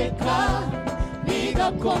 yategeka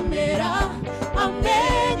bigakomera,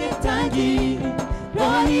 amenye itangiriro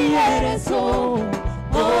n'iherezo.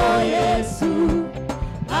 Oh Yesu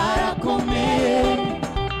arakomeye,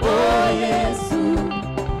 oh Yesu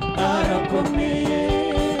arakomeye.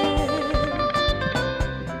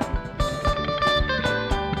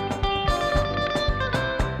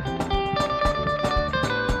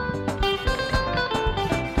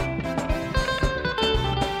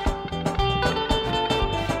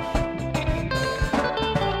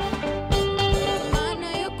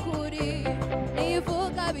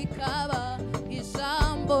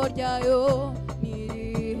 Ryayo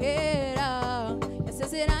nirihera,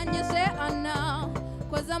 yasezeranyije Ana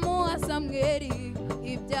azamuha Samweli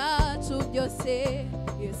ibyacu byose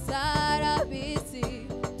Yesu arabizi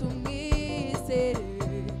tumwizere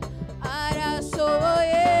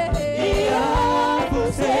arashoboye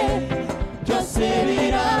yavuze byose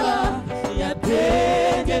biraba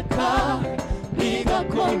yategeka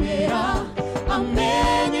bigakomera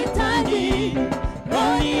amenya itangiriro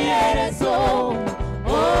n'iherezo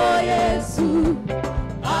oh Yesu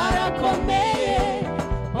arakomeye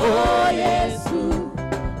oh Yesu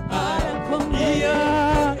arakomeye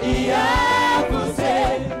yavuze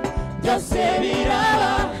byose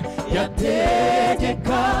biraba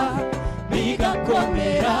yategeka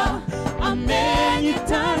bigakomera amenya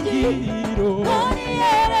itangiriro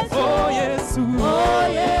n'iherezo Oh Yesu, oh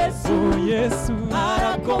Yesu oh Yesu,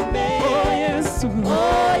 arakomeye oh Yesu,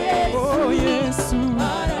 oh Yesu oh Yesu,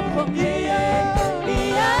 arakomeye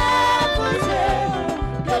yavuze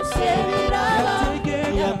byose biraba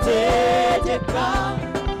yategeka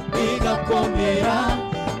bigakomera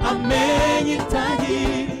amenya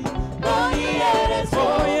itangiriro n'iherezo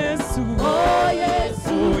oh Yesu, oh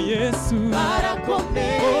Yesu oh Yesu,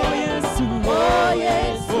 arakomeye oh Yesu, oh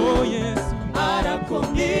Yesu oh Yesu,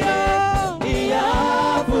 arakomeye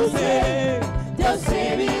yavuze byose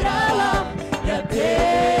biraba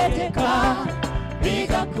yategeka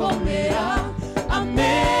bigakomera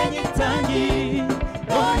amenya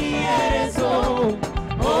itangiriro n'iherezo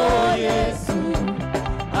oh Yesu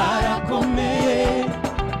arakomeye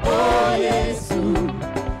oh Yesu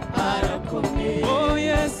arakomeye oh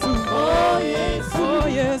Yesu, oh Yesu oh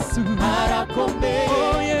Yesu, arakomeye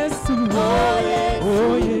oh Yesu, oh Yesu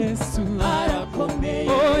oh Yesu, arakomeye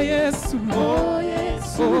oh Yesu, oh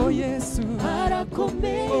Yesu oh Yesu,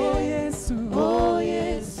 arakomeye oh Yesu, oh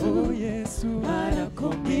Yesu oh Yesu,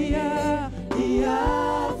 arakomeye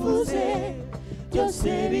yavuze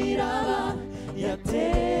byose biraba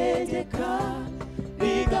yategeka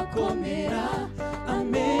bigakomera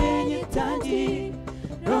amenya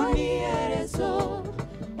itangiriro n'iherezo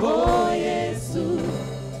oh Yesu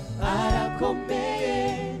arakomeye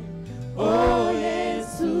oh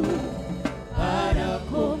Yesu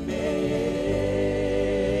arakomeye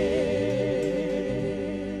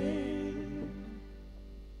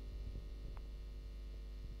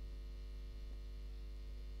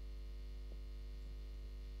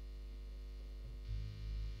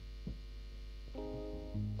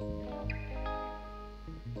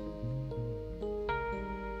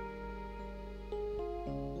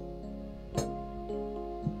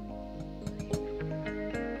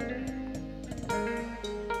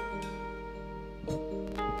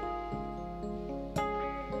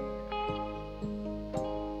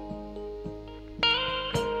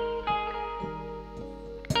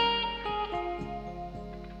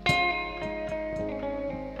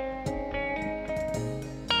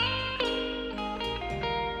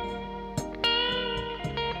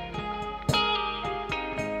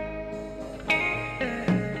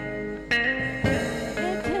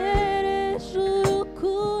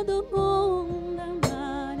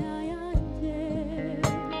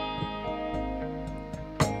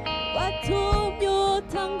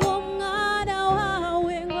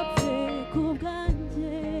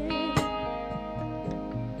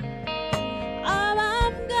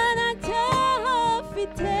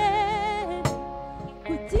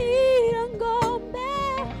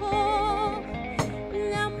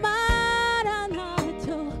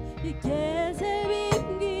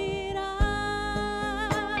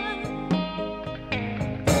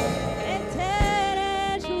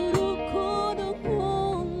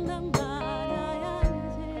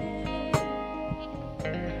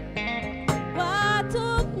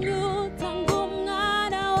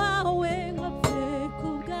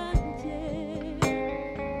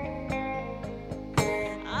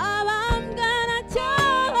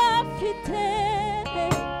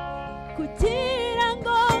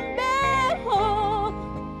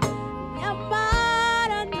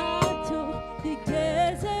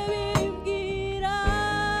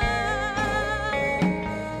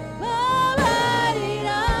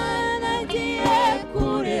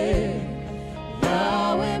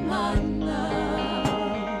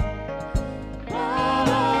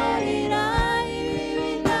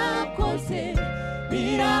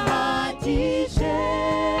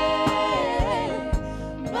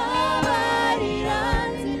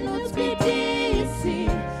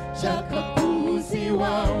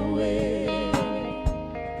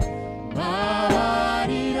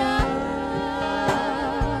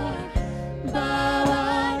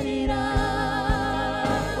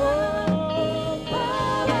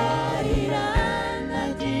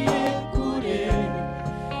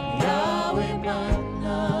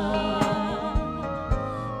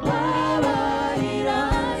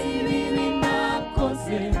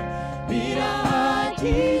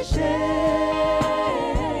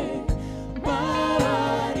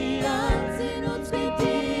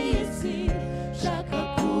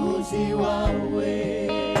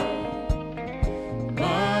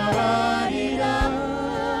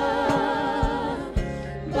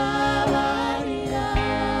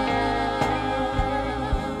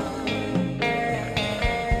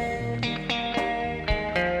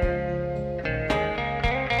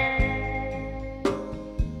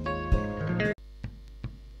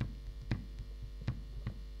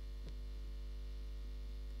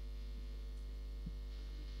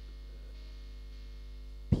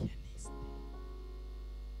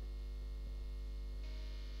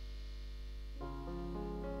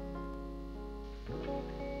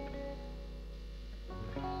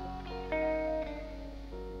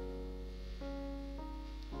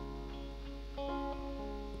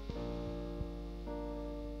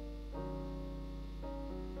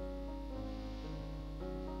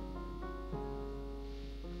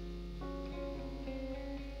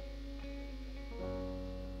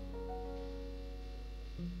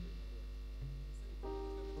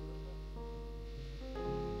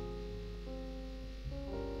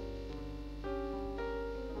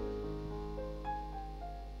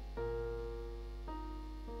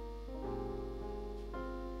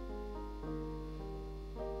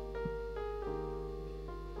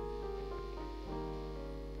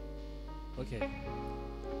Okay.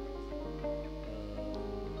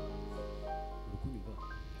 Urukunyumva?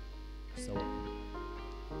 Sawa.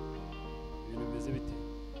 Ibintu bimeze bite?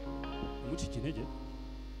 Umucika intege?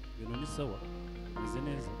 Ibintu ni sawa? Bimeze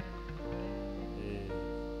neza?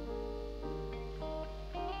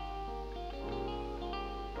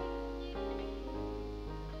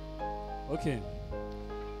 Okay.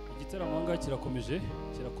 Igitaramo ahangaha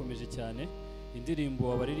kirakomeje cyane.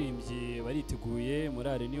 Indirimbo abaririmbyi bariteguye muri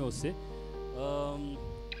arena yose.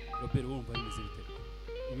 Robert wumva bimeze bite?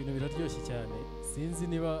 Ibintu biraryoshye cyane, sinzi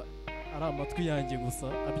niba ari amatwi yanjye gusa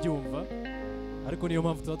abyumva, ariko niyo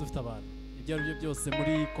mpamvu tuba dufite abantu. Ibyo ari byo byose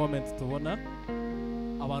muri comment tubona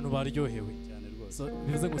abantu baryohewe cyane rwose. So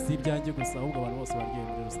bivuze ngo si ibyanjye gusa, ahubwo abantu bose baryohewe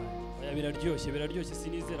muri rusange. Oya, biraryoshye,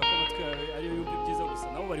 sinizera ko amatwi yawe ariyo yumva ibyiza gusa,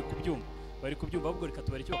 nabo bari kubyumva, ahubwo reka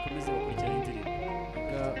tubare icyo bakomeze bakurikirana indirimbo.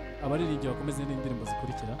 Abaririmbyi bakomeze n'indirimbo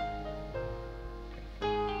zikurikira.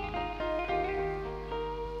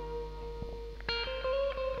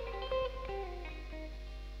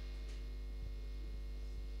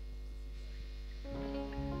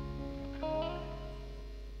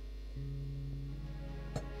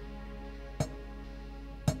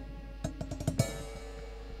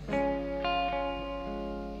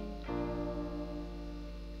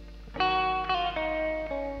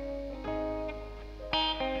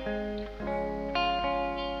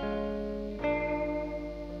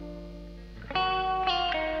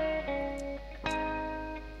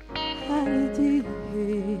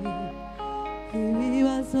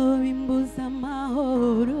 ibibazo bimbuza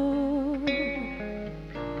amahoro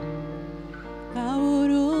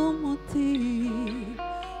nkabura umuti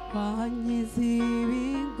wankiza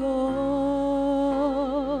ibigoye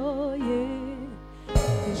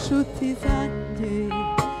inshuti zanjye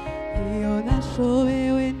iyo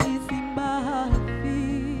nashobewe n'izimba hafi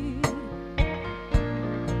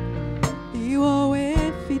ni wowe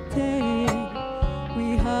mfite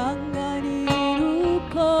wihanganira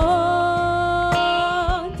uko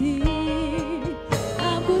ndi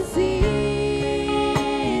ntabwo uzigera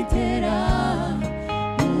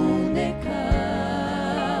undeka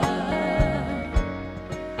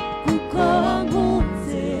kuko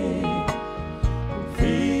wankunze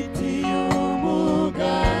umfitiye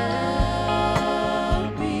umugambi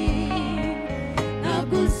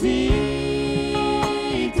ntabwo uzigera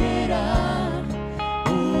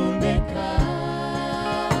undeka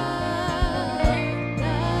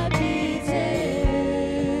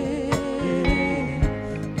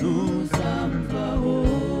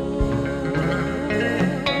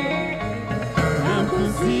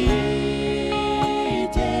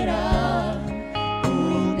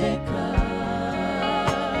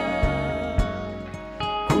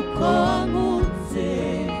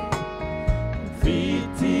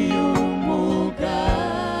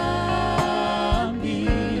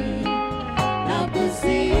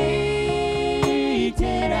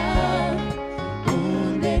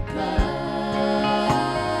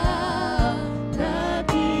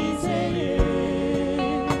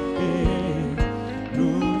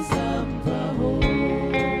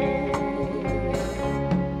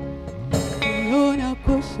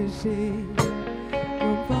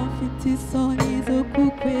numva mfite isoni zo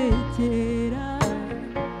kukwegera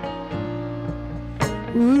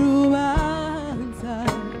urubanza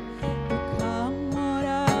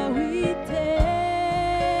rukamora witeka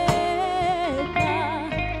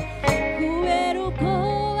kubera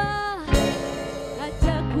ubwoba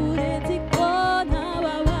ajya kure nziko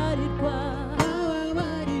ntababarirwa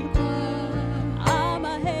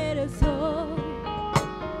amaherezo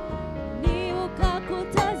nibuka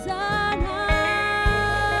kutazana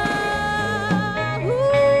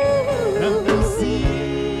ntabwo uzigera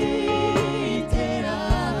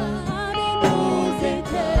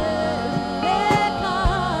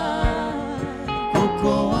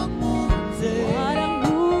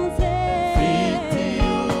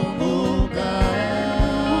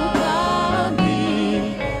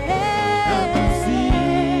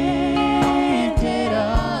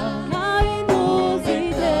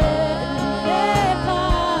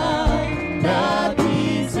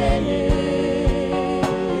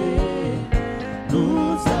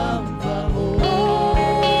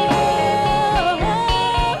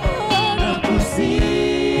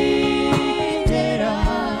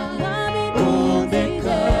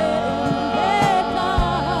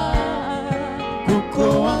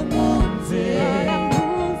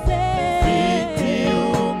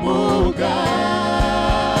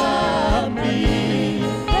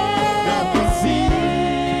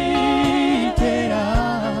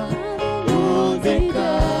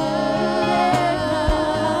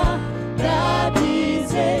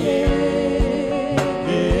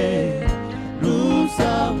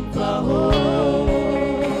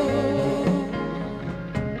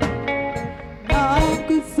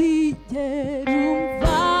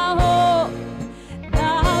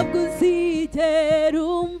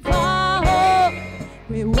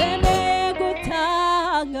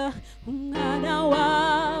tanga umwana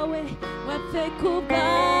wawe wapfe ku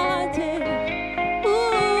bwanjye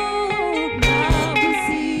ntabwo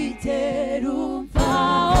uzigera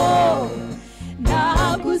umvaho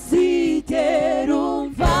ntabwo uzigera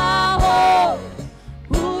umvaho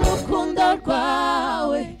urukundo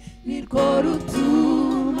rwawe nirwo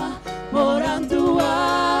rutuma mpora ndi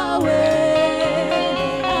uwawe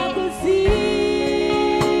ntabwo uzigera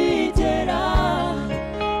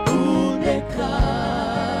undeka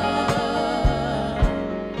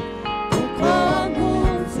kuko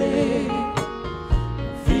wankunze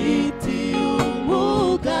mfitiye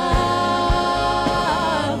umugambi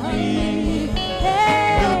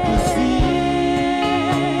ntabwo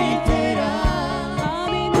uzigera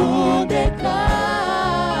undeka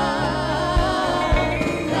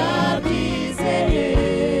nabyizeye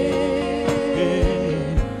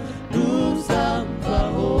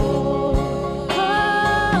ntuzamvaho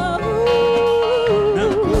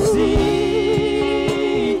ntabwo uzigera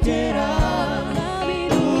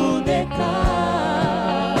undeka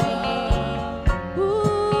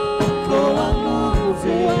kuko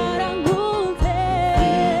wankunze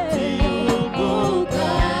mfitiye umugambi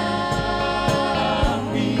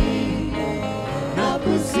ntabwo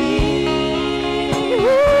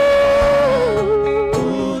uzigera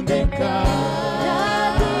undeka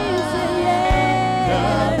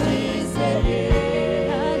nabyizeye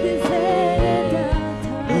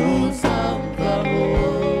ntuzamvaho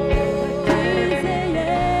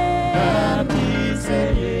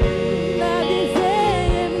nabyizeye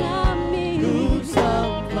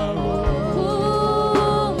ntuzamvaho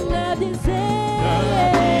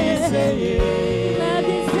nabyizeye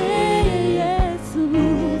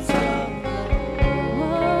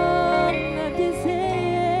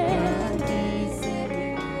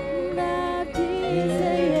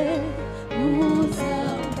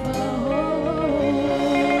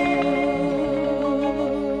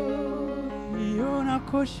iyo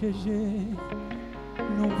nakosheje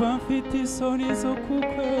numva mfite isoni zo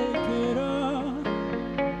kukwegera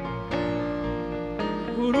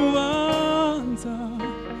urubanza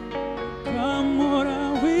kamora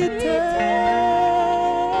witeka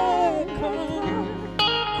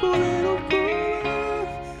kubera ubwoba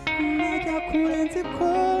najya kure nzi ko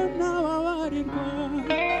ntababarirwa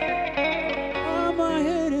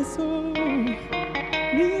amaherezo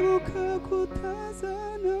nibuka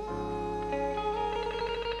kutazana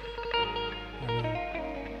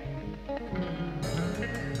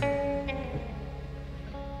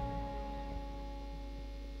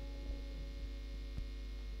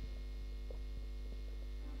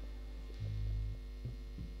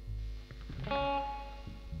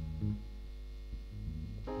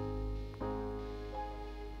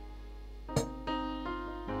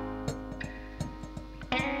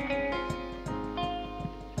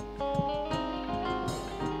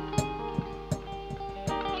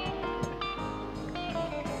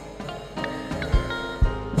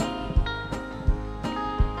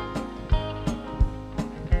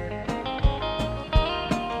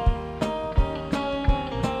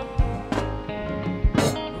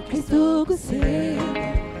Kristo gusenga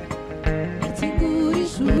akingura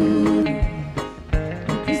ijuru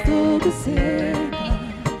Kristo gusenga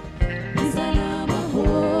bizana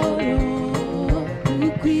amahoro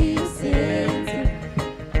kuko iyo usenze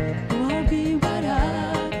uhabwa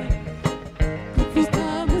imbaraga gupfuka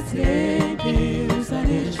musenge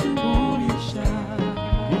uzanesha umurisha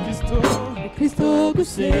Kristo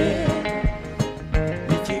gusenga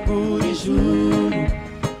akingura ijuru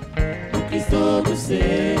Kristo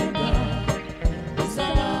gusenga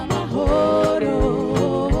bizana amahoro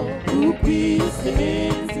kuko iyo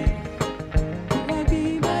usenze uhabwa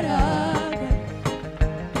imbaraga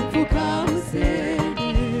gupfuka musenge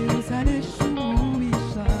uzanesha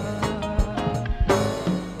umubisha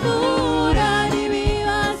nura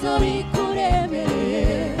n'ibibazo bikuremereye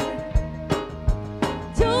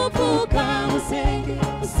by'upfuka musenge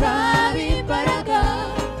usaba imbaraga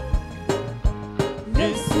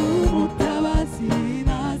Yesu mutabazi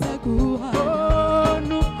naza guhana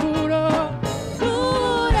nukura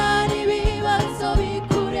nura n'ibibazo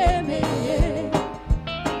bikuremeye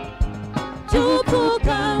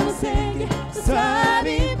by'upfuka musenge usaba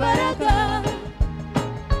imbaraga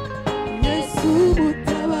Yesu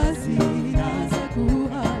mutabazi naza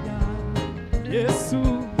guhana Yesu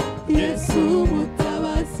Yesu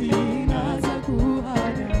mutabazi naza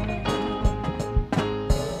guhana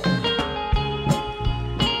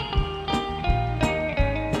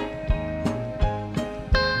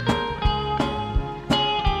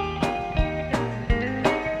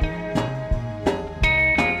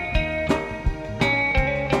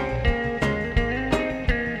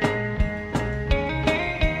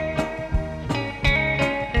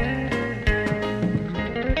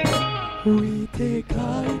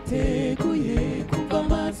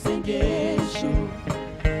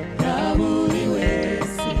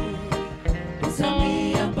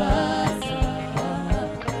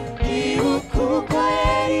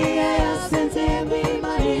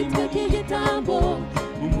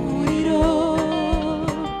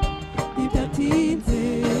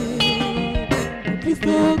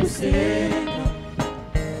Kristo gusenga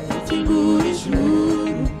ikingura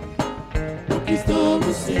ijuru Kristo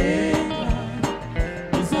gusenga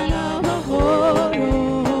bizana amahoro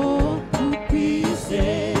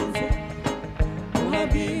ukwisenze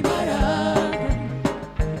uhabwa imbaraga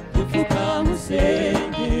dupfuka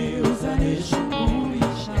musenge uzanisha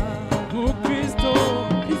umugisha Kristo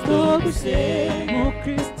gusenga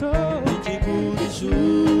Kristo ikingura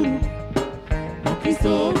ijuru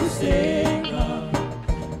Kristo gusenga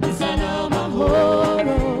bizana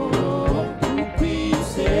amahoro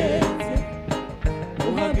ukwisenze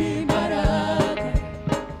uhabwa imbaraga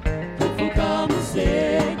dupfuka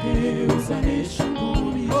musenge uzanisha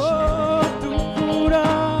umugisha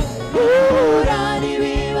uhura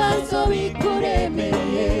n'ibibazo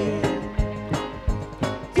bikuremereye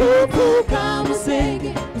dupfuka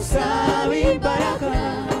musenge usaba imbaraga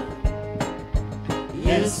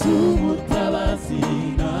Yesu mutabazi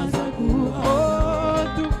naza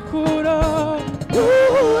guhura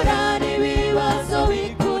n'ibibazo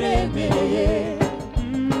bikuremereye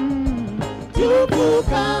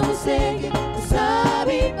dupfuka musenge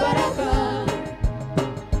usaba imbaraga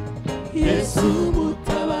Yesu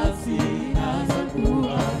mutabazi naza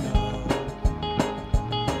guhana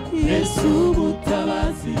Yesu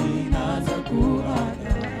mutabazi naza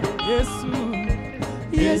guhana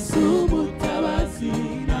Yesu mutabazi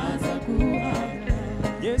naza guhana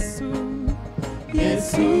Yesu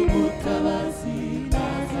mutabazi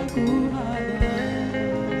naza guhana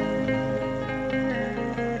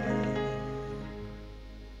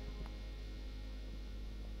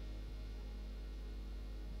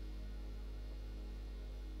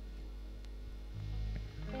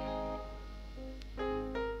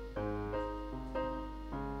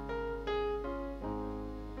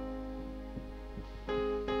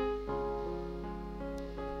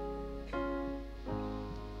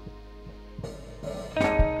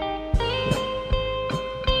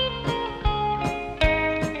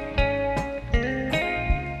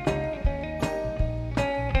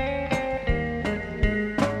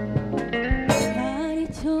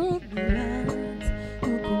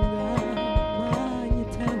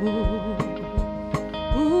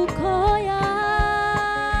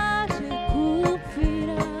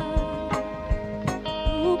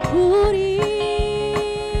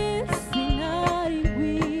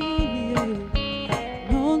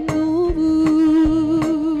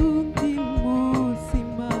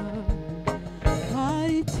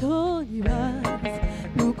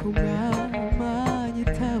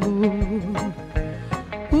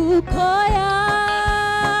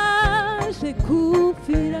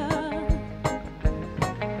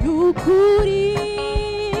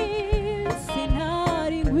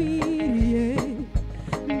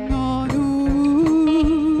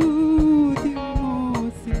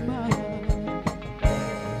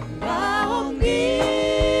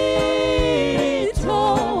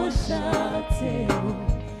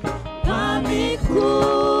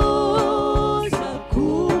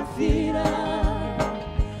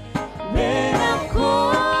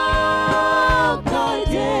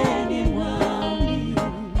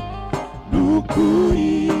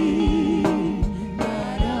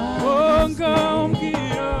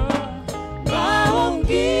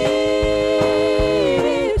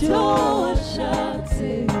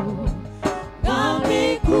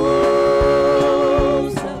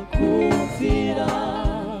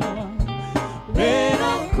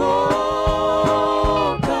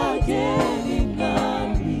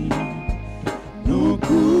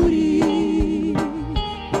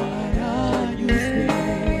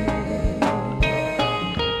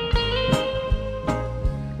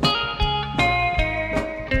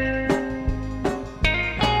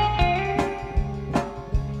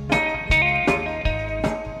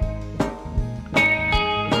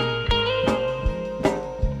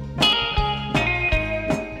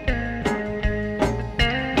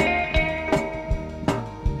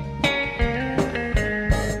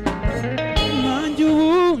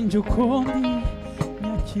ukundi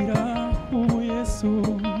nyakira ubu Yesu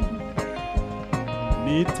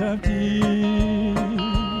nitabye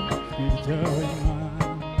iryawe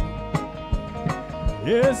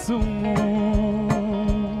Yesu mutima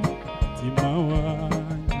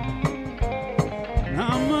wanjye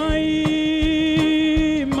nama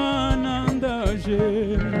y'Imana ndaje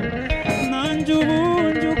nanjye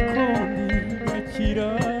ubundi ukundi nyakira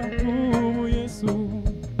ubu Yesu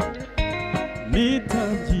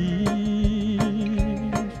nitabye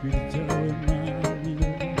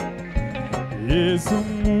Yesu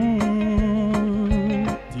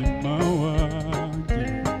mutima wanjye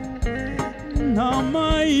ntama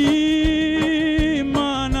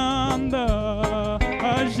y'Imana ndaje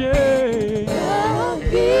ndaje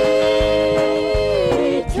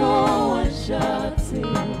icyo washatse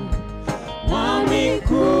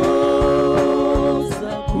wamikuza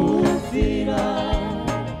kumvira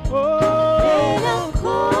era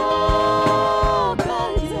ko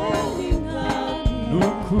kageni mwami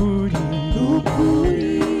nukuri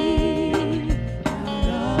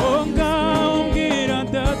ngaho mbwira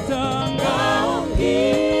data ngaho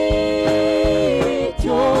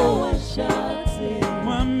icyo washatse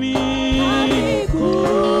mwami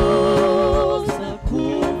wamikuza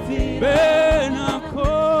kumvira bena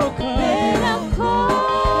koka era ko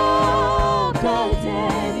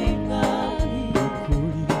kageni mwami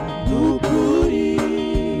nukuri n'ukuri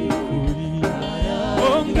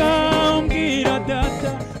ngaho mbwira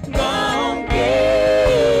data ngaho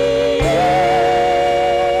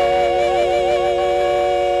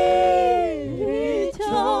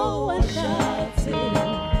icyo washatse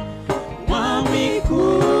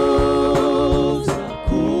wamikuza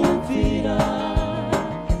kumvira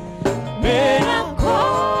bena ko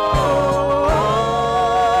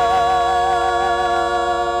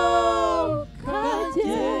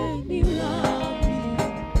kageni mwami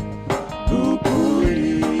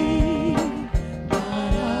n'ukuri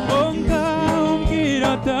ngaho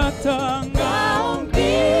mbwira data ngaho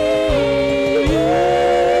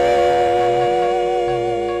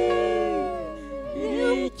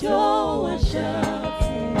icyo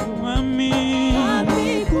washatse mwami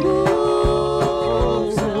wamikuza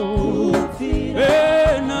kumvira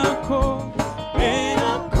bena ko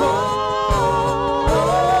ko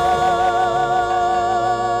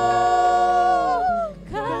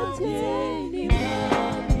kageni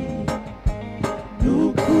mwami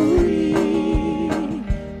n'ukuri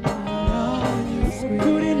naranyuzwe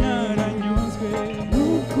kuri naranyuzwe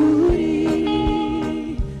n'ukuri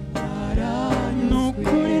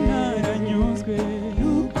nukuri naranyuzwe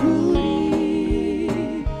n'ukuri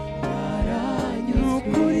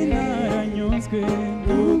nukuri naranyuzwe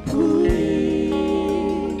n'ukuri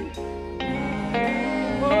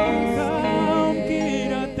ngaho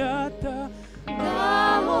mbwira data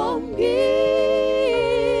ngaho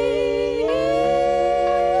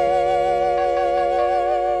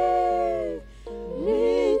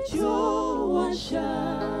icyo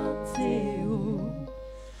washatse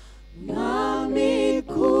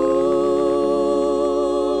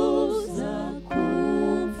wamikuza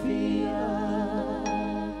kumvira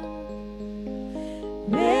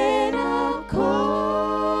bera ko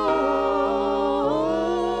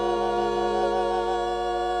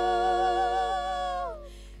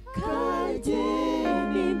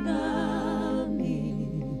kageni mwami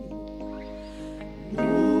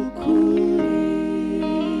n'ukuri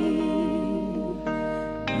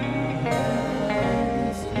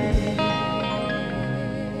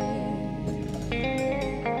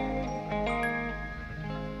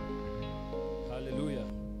haleluya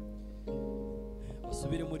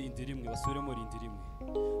basubire muri indi rimwe basubire muri indi rimwe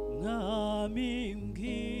mwami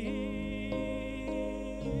mbwira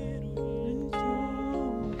icyo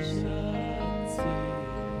ushatse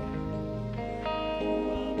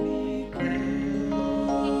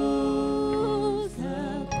wamikuza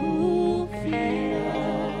kumvira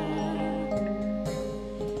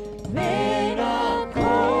bera ko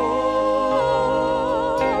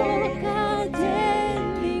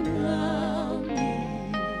kageni mwami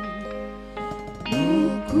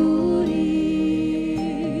n'ukuri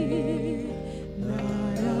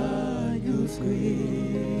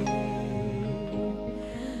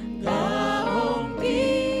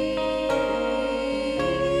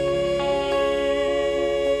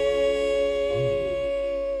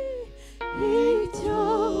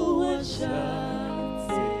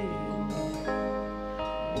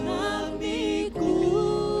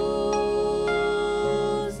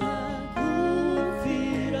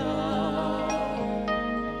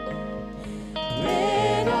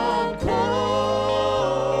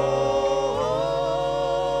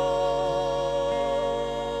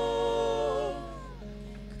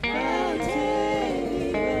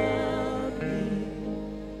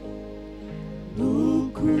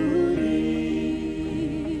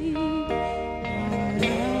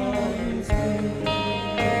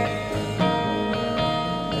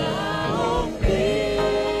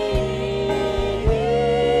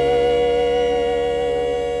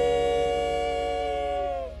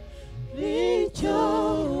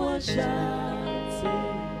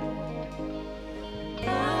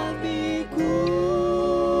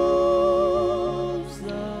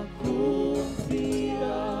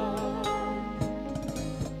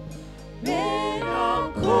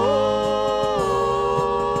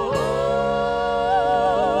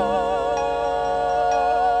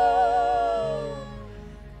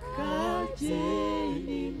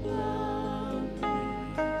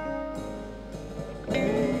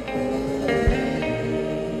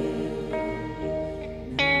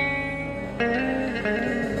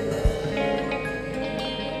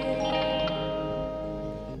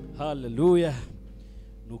haleluya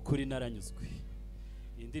ni ukuri naranyuzwe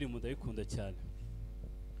iyi ndirimbo ndayikunda cyane.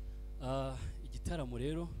 Igitaramo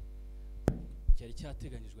rero cyari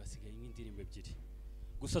cyateganyijwe, hasigaye nk'indirimbo ebyiri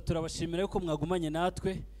gusa. Turabashimira yuko mwagumanye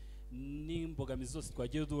natwe n'imbogamizi zose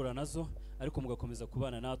twagiye duhura nazo, ariko mugakomeza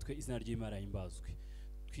kubana natwe. Izina ry'Imana rihimbazwe.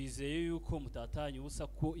 Twizeye yuko mutatanye ubusa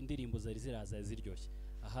ko indirimbo zari ziraza ziryoshye.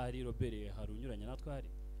 Ahari Robert, hari unyuranye natwe hari?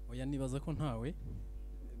 Oya, nibaza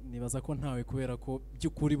ko ntawe kubera ko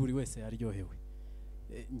by'ukuri buri wese yaryohewe.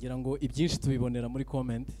 Ngira ngo ibyinshi tubibonera muri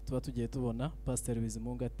comment tuba tugiye tubona. Pastor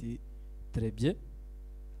Bizimungu ati trebye.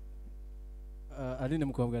 Aline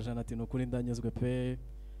Mukobwa Jean ati nukuri ndanyuzwe pe.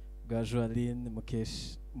 Bwa Joaline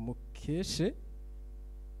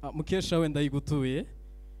Mukesha wenda yigutuye.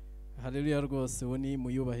 Haleluya rwose. Uwo ni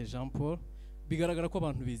Muyubahe Jean Paul. Bigaragara ko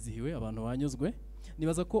abantu bizihiwe, abantu banyuzwe.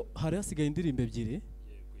 Nibaza ko hari hasigaye indirimbo ebyiri,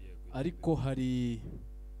 ariko hari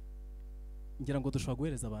ngira ngo dushobora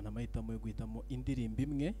guhereza abantu amahitamo yo guhitamo indirimbo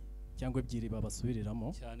imwe cyangwa ebyiri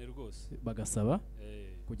babasubiriramo cyane rwose bagasaba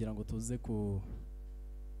kugira ngo tuze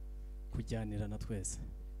kujyanirana twese.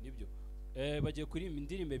 Nibyo bagiye kuririmba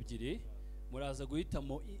indirimbo ebyiri, muraza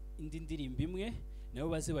guhitamo indi ndirimbo imwe nabo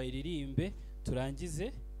baze bayiririmbe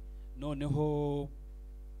turangize, noneho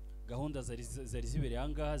gahunda zari zibereye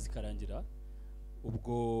ahangaha zikarangira.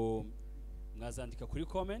 Ubwo mwazandika kuri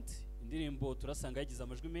comment indirimbo turasanga yagize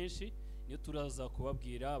amajwi menshi, niyo turaza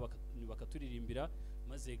kubabwira bakaturirimbira,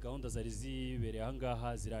 maze gahunda zari zibereye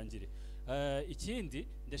ahangaha zirangire. Ikindi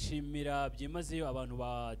ndashimira byimazeyo abantu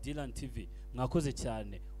ba Dylan TV, mwakoze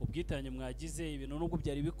cyane. Ubwitange mwagize, ibintu nubwo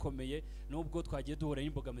byari bikomeye, nubwo twagiye duhura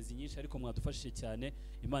n'imbogamizi nyinshi, ariko mwadufashije cyane.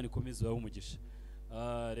 Imana ikomeze ubahe umugisha.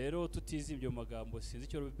 Rero tutizimye mu magambo, sinzi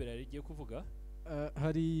icyo Robert yari agiye kuvuga.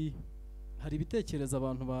 Hari ibitekerezo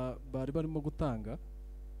abantu bari barimo gutanga,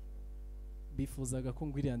 bifuzaga ko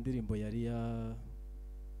ngwiriya ndirimbo yari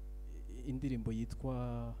indirimbo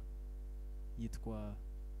yitwa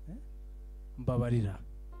Mbabarira.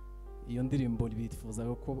 Iyo ndirimbo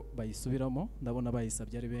bifuzaga ko bayisubiramo, ndabona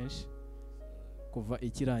bayisabye ari benshi. Kuva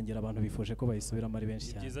ikirangira abantu bifuje ko bayisubiramo ari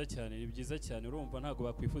benshi cyane. Ni byiza cyane. Urumva ntago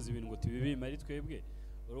bakwifuza ibintu ngo tubibime ari twebwe.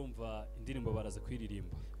 Urumva indirimbo baraza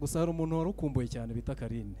kwiririmba. Gusa hari umuntu wari ukumbuye cyane bita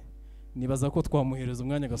Karine. Nibaza ko twamuhereza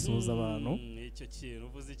umwanya agasuhuza abantu. Icyo kintu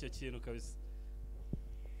uvuze, icyo kintu kabisa.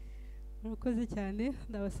 Murakoze cyane,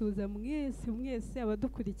 ndabasuhuza mwese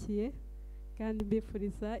abadukurikiye kandi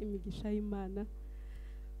mbifuriza imigisha y'Imana.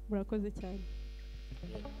 Murakoze cyane.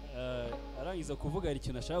 Arangiza kuvuga hari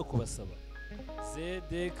ikintu ashaka kubasaba.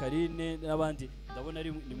 Zede, Karine n'abandi ndabona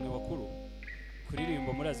ari nimwe bakuru.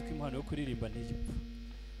 Kuririmba murazi ko impano yo kuririmba ntiyipfa.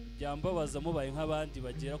 Byambabaza mubaye nk'abandi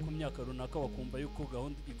bagera ku myaka runaka bakumva yuko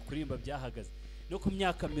gahunda kuririmba byahagaze. No ku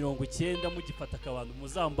myaka 90 mugifata akabantu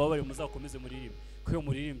muzambabare muzakomeze muririmba. Kuyo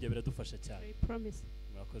muririmbye biradufasha cyane. Promise.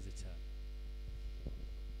 Murakoze cyane.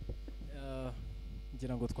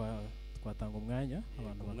 Ngira ngo twatanga umwanya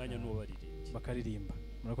abantu bakaririmba.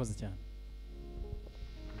 Murakoze cyane.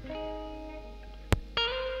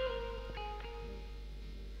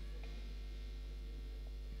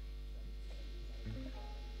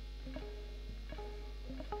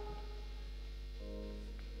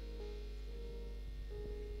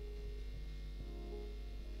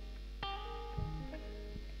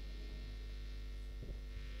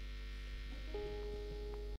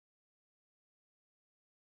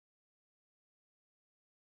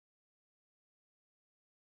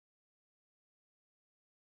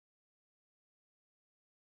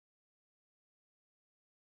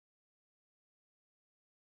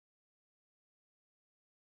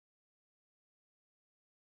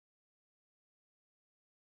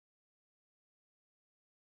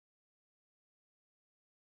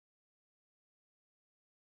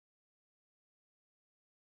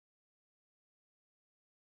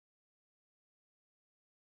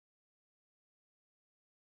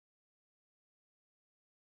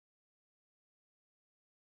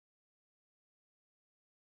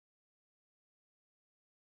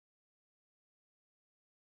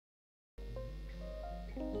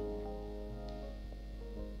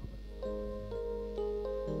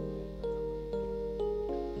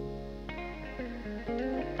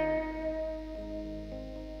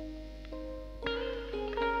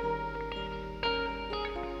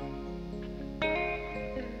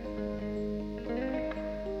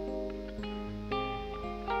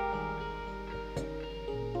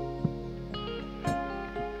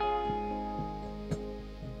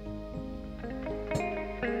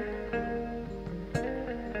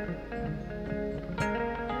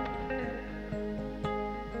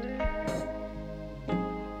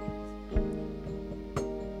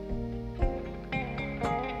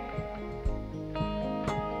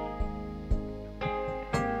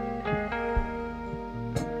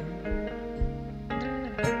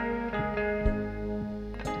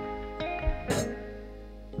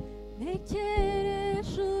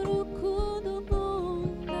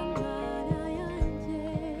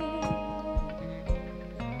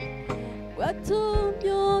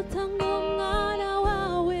 watumye utanga umwana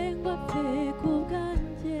wawe ngo apfe ku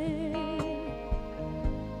bwanjye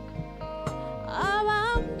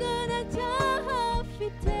abambwa cyaha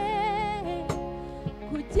afite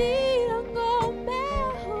kugira ngo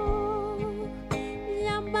mbeho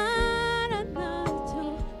nyamara ntacyo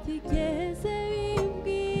kigeze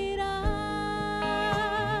bimbwira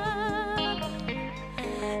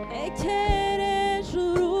ntekereje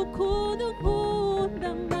urukundo nkunda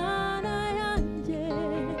mana yanjye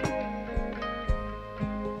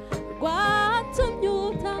rwatumye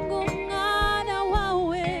utanga umwana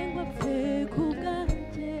wawe ngo apfe ku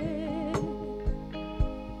bwanjye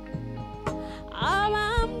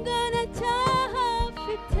abambwa cyaha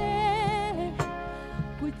afite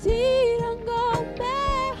kugira ngo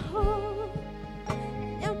mbeho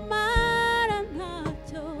nyamara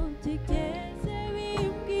ntacyo byigeze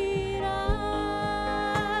bimbwira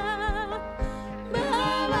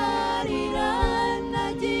mbabarira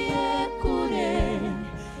nagiye kure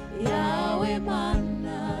yawe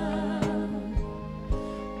mana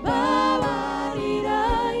mbabarira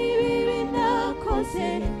ibibi nakoze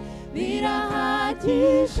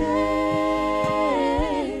birahagije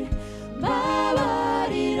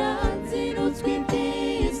mbabarira nzinutswe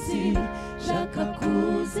iby'isi shaka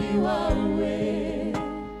kuza iwawe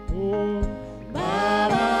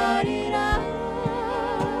mbabarira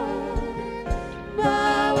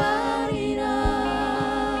mbabarira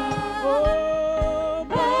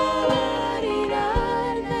mbabarira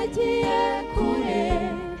nagiye kure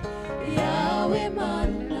yawe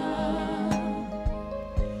mana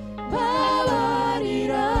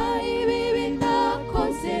mbabarira ibibi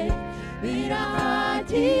nakoze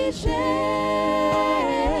birahagije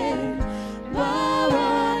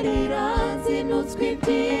mbabarira nzinutswe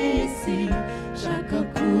iby'isi shaka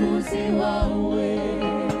kuza iwawe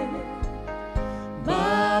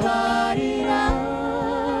mbabarira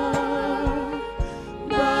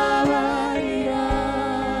mbabarira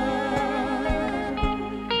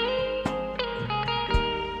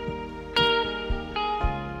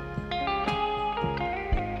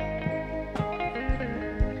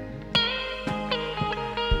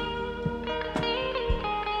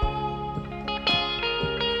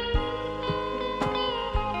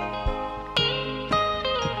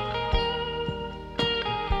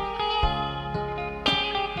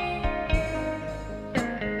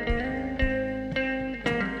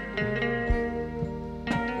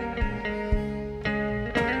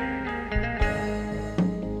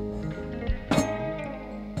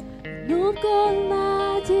nubwo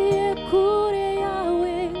nagiye kure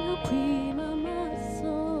yawe nkakwima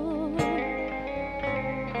amaso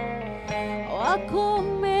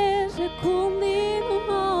wakomeje kundinda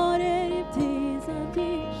unkorera ibyiza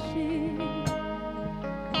byinshi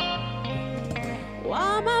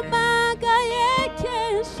wamamagaye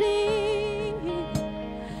kenshi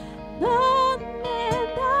none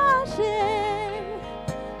ndaje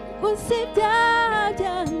gusa ibyaha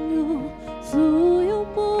byanyuzuye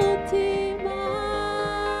umutima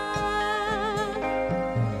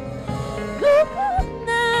nubwo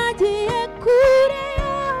nagiye kure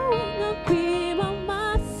yawe nkakwima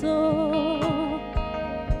amaso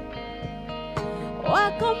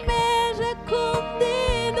wakomeje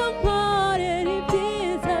kundinda unkorera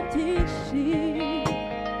ibyiza byinshi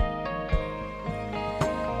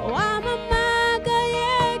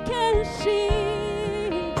wamamagaye kenshi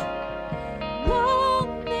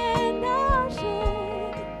none ndaje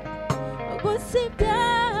gusa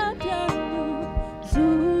ibyaha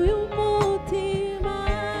byanyuzuye umutima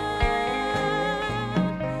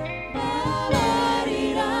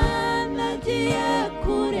mbabarira nagiye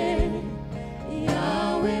kure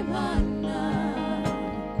yawe mana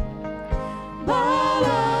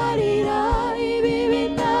mbabarira ibibi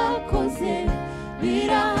nakoze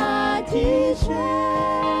birahagije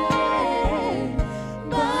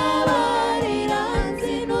mbabarira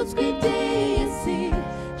nzinutswe iby'isi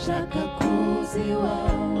shaka kuza iwawe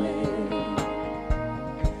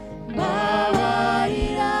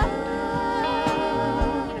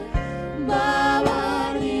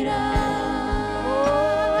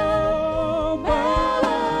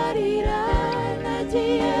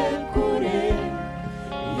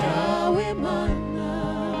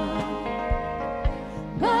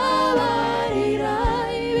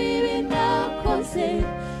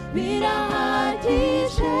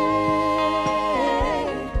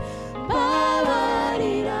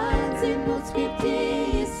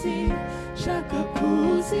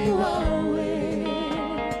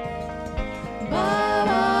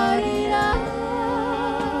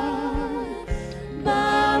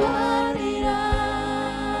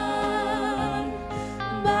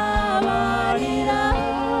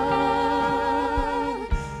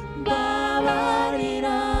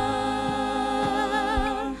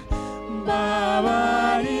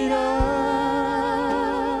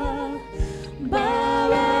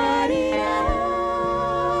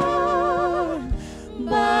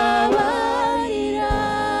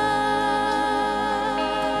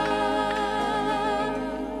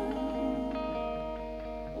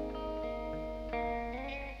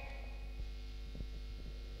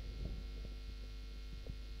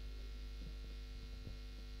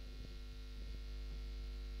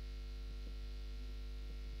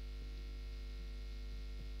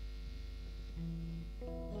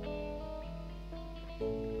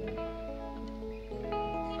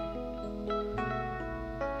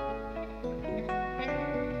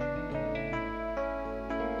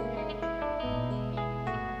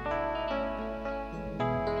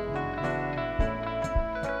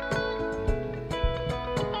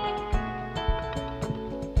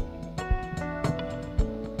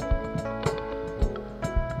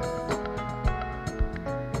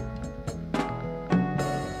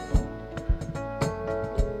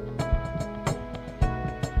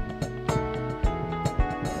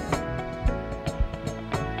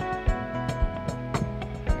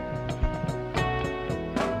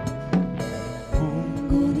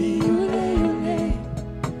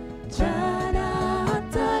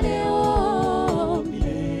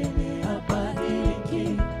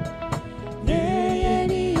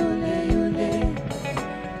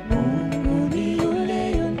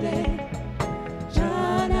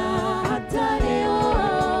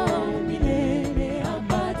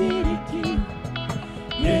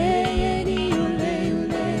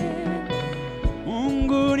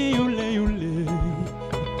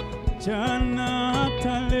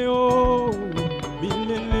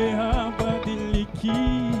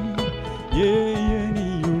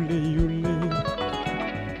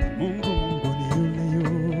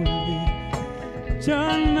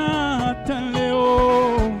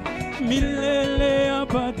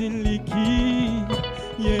habadiliki,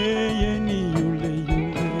 yeye ni yule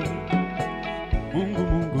yule.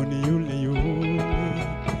 Mungu ni yule yule,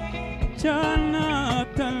 jana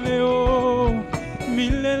hata leo,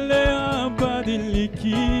 milele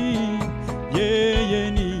habadiliki,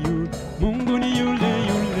 yeye ni yule. Mungu ni yule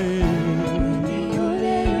yule, Mungu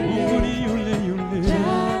ni yule yule,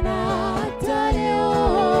 Jana hata leo,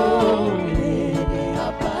 milele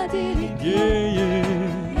habadiliki. yeye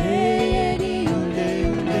Yeye ni yule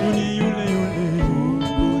yule, ni yule yule,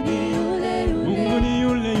 Mungu ni yule Mungu yule. ni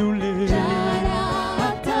yule yule, Jana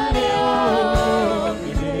hata leo,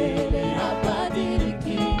 milele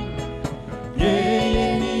habadiliki.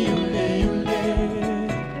 yeye ni yule yule.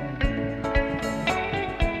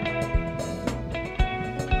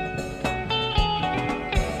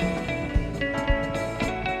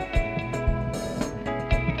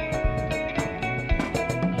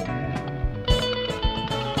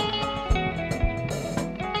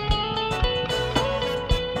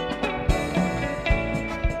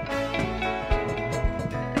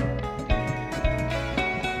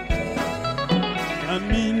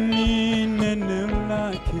 Amini neno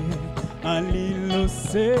lake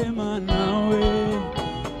alilosema nawe,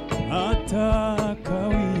 hata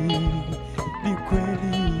kawi ni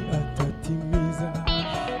kweli atatimiza,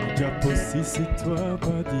 japo sisi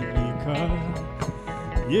twabadilika,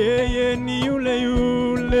 yeye ni yule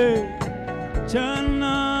yule,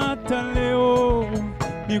 jana hata leo,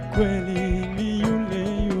 ni kweli ni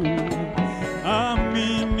yule yule.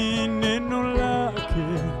 Amini neno lake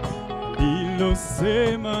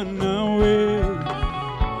lilosema nawe,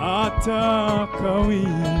 hata kawi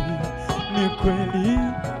ni kweli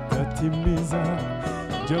atatimiza,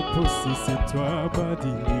 japo sisi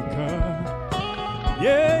twabadilika,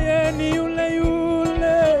 yeye ni yule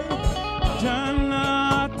yule, jana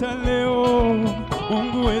hata leo.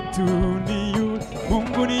 Mungu wetu ni yule,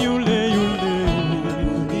 Mungu ni yule yule,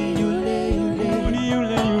 Mungu ni yule yule, Mungu ni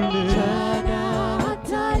yule yule, jana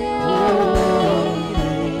hata leo,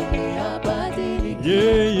 milele habadiliki.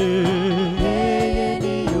 yeye Yeye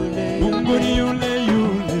ni yule Mungu ni yule, yule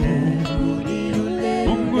yule, Mungu ni yule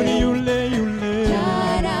Mungu ni yule, yule yule,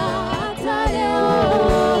 jana hata leo,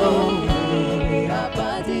 milele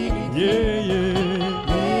habadiliki. yeye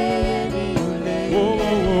Yeye ni yule oh,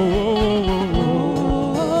 yule.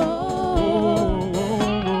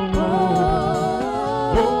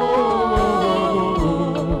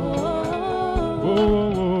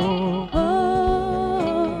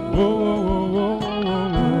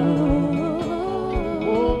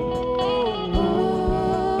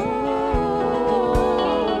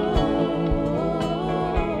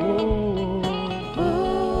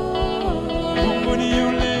 Mungu ni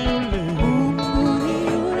yule yule, Mungu ni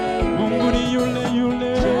yule Mungu ni yule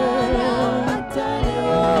yule, jana hata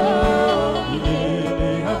leo,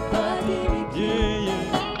 milele habadiliki. yeye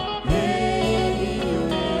Yeye ni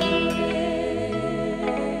yule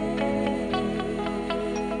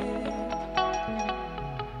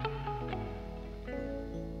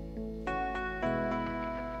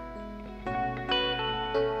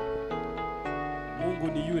Mungu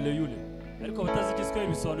ni yule yule, ariko batazi igiswahili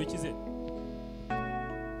bisobanuye ikize.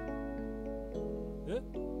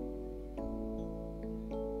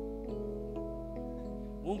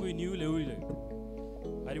 Mungu ni yule yule,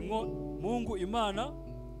 harimwo Mungu Imana,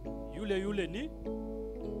 yule yule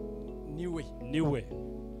niwe.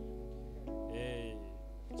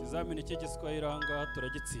 Ikizamini cy'igiswahili aha ngaha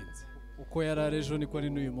turagitsinze. uko yari ari ejo niko ari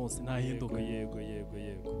n'uyu munsi ntahinduka. Yego.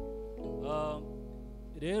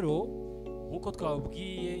 Rero nkuko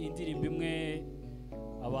twabwiye, indirimbo imwe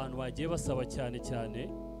abantu bagiye basaba cyane cyane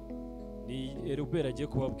ni Erubera agiye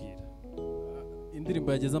kubabwira.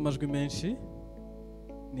 Indirimbo yageze amajwi menshi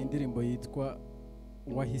ni indirimbo yitwa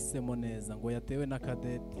Wahisemo Neza, ngo yatewe na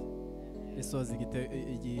Kadete, isoza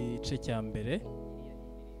igice cya mbere.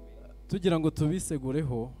 Tugira ngo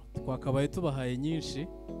tubisegureho, twakabaye tubahaye nyinshi,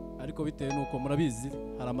 ariko bitewe nuko murabizi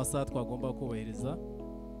hari amasaha twagomba kubahiriza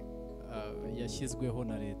yashyizweho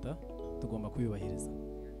na leta, tugomba kuyubahiriza.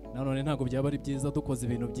 Nanone ntabwo byaba ari byiza dukoze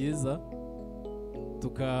ibintu byiza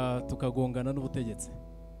tukagongana n'ubutegetsi.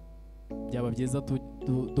 Byaba byiza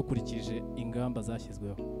dukurikije ingamba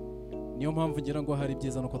zashyizweho. Niyo mpamvu ngira ngo hari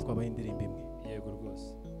byiza nuko twabaye indirimbo imwe. Yego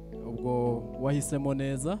rwose. Ubwo Wahisemo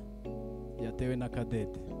Neza yatewe na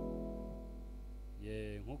Kadete.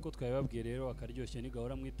 Nkuko twabibabwiye rero, akaryoshye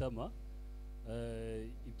nigahora mu itama.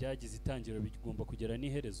 Ibyagize itangiro bigomba kugera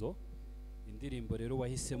n'iherezo. Indirimbo rero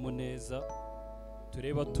Wahisemo Neza,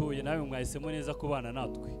 tureba tuye nawe mwahisemo neza kubana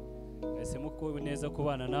natwe, mwahisemo neza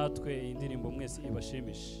kubana natwe. Iyi ndirimbo mwese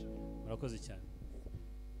ibashimishe. Murakoze cyane.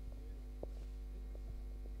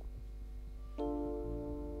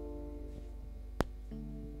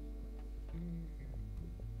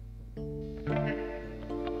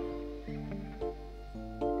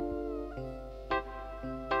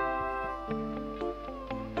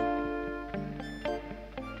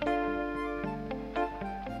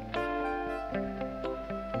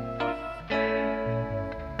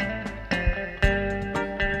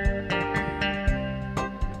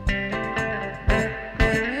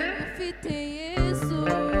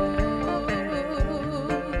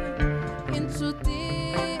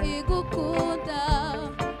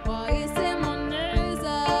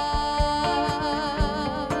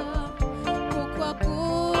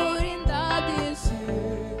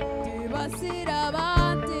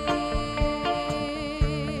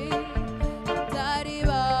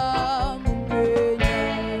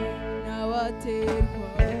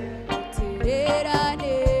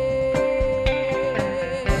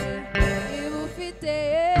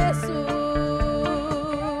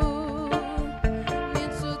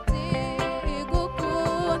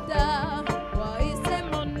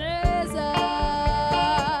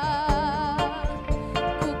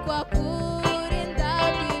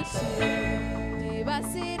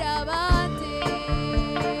 basira abandi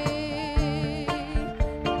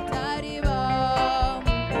batari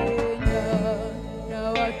bamumenya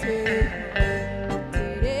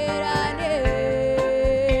n'abatererane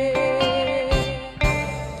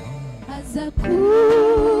aza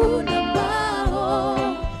kunambaho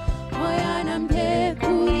oya nambye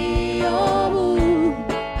kuri yobu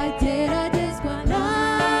ageragezwa na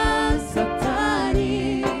satani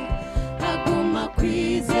aguma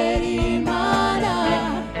kwizera imana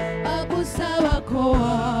agusaba ko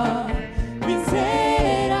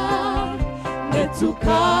wizera ndetse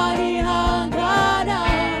ukarihangana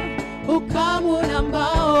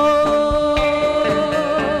ukamunambaho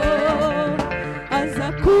aza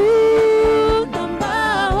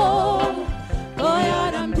kunambaho oya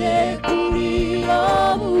nambye kuri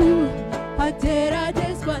yobu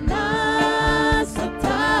ageragezwa na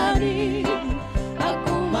satani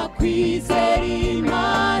aguma kwizera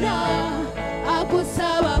imana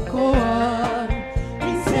agusaba ko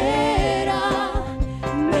wizera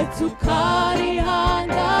ndetse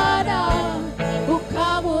ukarihangana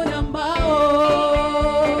ukamunambaho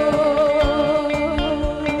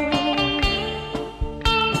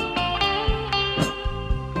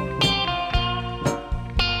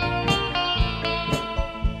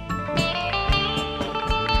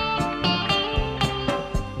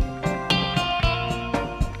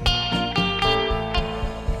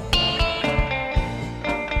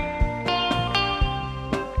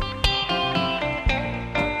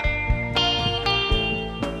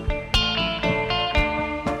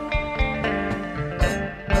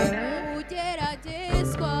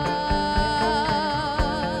ugeragezwa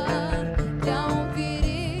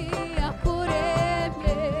byamviriye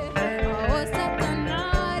akurebye aho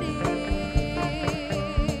satanari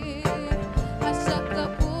ashaka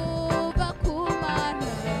kuba kumana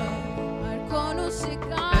ariko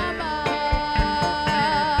nushikama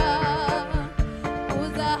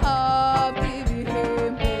uzahabwa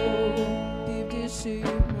ibihembo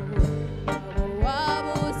by'ibyishimo abo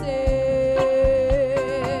wabuze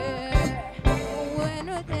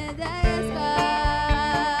bueno te desca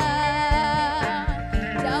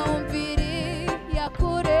byamviri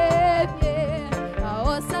yakurebye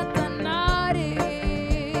aho satanari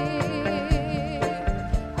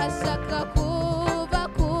ashaka kuba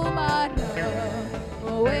kumana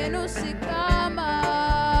wowe nushikama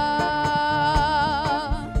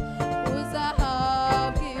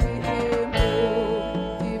uzahabwa ibihembo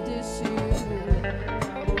by'ibyishimo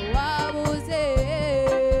abo wabuze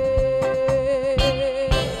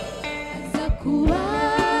aza kuba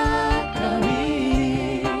kabiri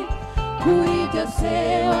kuri byose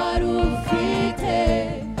wari ufite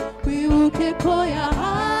wibuke ko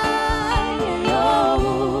yahaye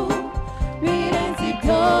yobu birenze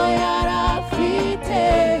ibyo yari afite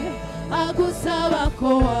agusaba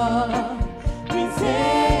ko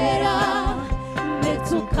wizera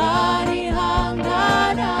ndetse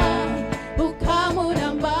ukarihangana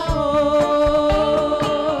ukamunambaho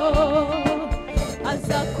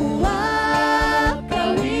aza kuba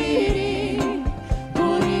kabiri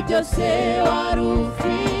kuri byose wari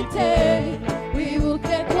ufite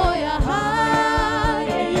wibuke ko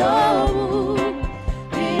yahaye yobu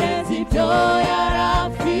birenze ibyo yari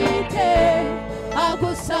afite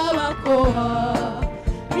agusaba ko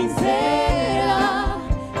wizera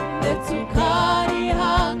ndetse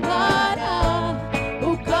ukarihangana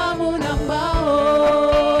ukamunambaho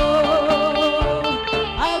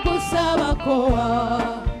agusaba ko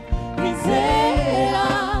wizera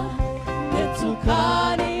ndetse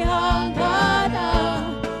ukarihangana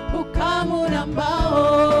ukamunambaho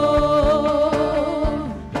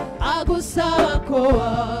agusaba ko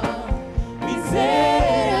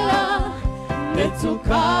wizera ndetse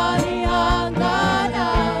ukarihangana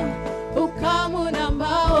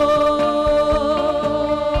ukamunambaho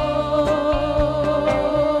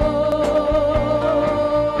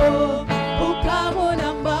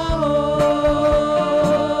ukamunambaho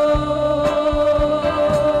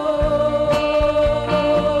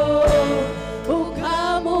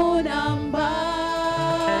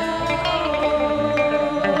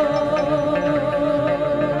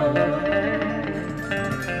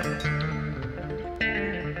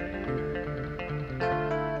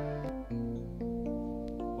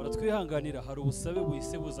twihanganira hari ubusabe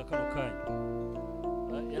buhise buza kano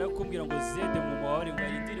kanya yarakumbwira ngo zede mu mabare ngo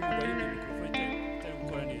yindire mu bari mu mikrofone itari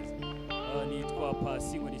gukora neza nitwa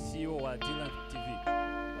Pasi ngo ni CEO wa Dylan TV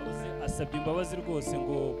abuze asabye imbabazi rwose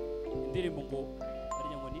ngo indirimbo ngo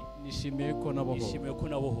ariya ngo nishimiye ko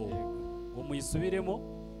nabohowe ngo muyisubiremo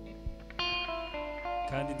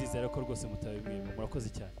kandi ndizera ko rwose mutabibwirwa murakoze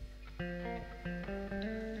cyane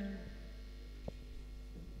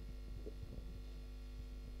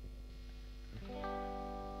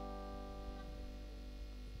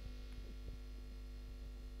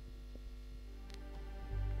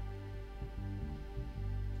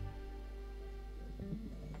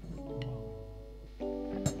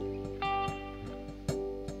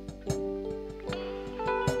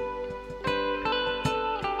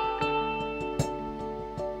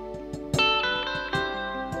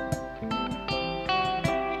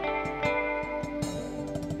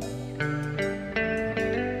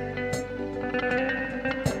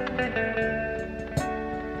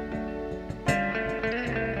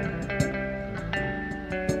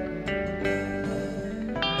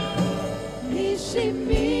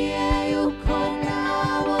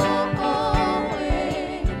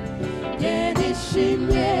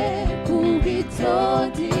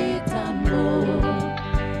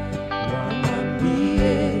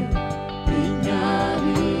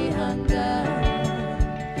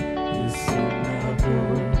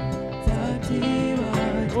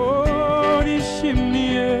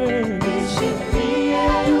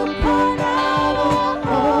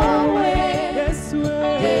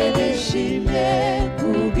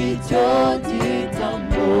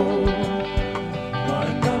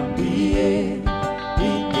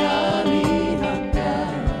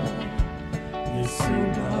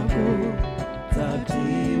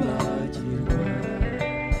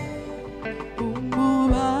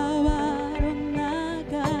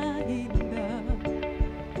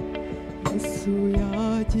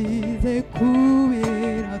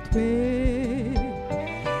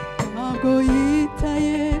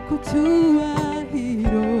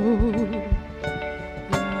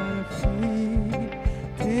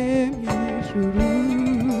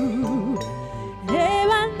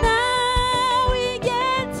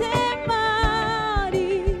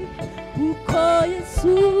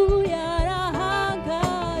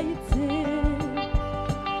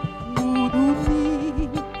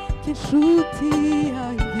inshuti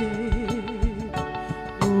yanjye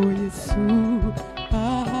Yesu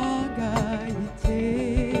ahangayitse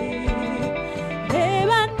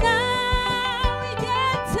reba nawe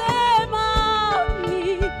Getsemani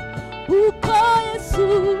uko Yesu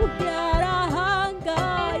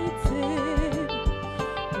yarahangayitse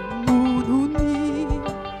umuntu ni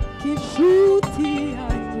inshuti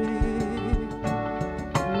yanjye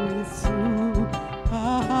Yesu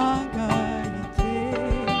ahangayitse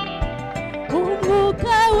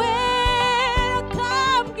umwuka wera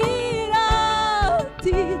akambwira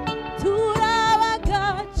ati turaba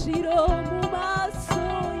agaciro mu maso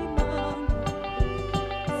y'Imana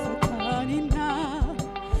Satani nta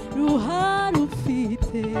ruhare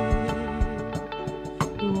ufite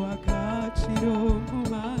ruhagaciro mu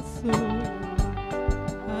maso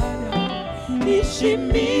y'Imana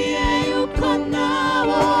nishimiye yuko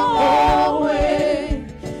nabohowe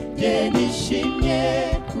jye nishimye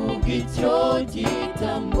kubw'icyo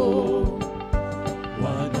gitambo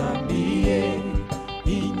wanambiye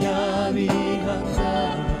inyabihanga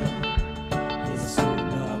Yesu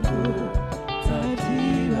ntabwo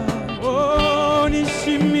nzabyibagirwa Oh,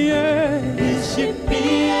 nishimiye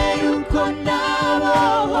yuko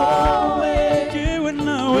nabohowe jewe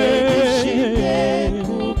nawe nishimye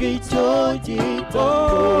kubw'icyo gitambo Oh,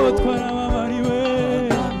 twarababariwe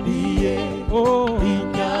wanambiye Oh,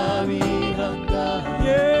 inyabihanga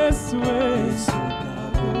Yesu we Yesu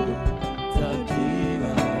ntabwo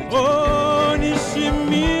nzabyibagirwa Oh,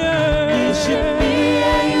 nishimiye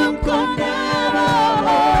yuko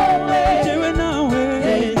nabohowe jewe nawe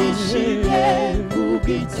nishimye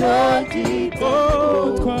kubw'icyo gitambo Oh,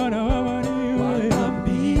 twarababariwe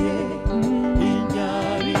wanambiye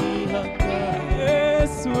inyabihanga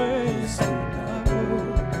Yesu we Yesu ntabwo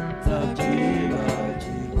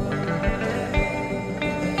nzabyibagirwa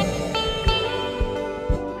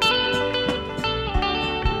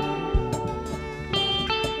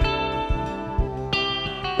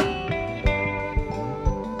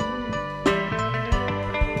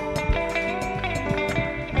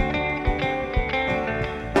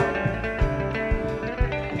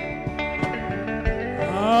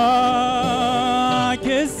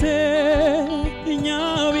ageze i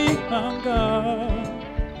Nyabihanga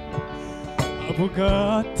avuga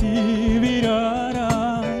ati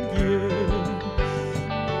birarangiye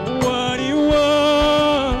wari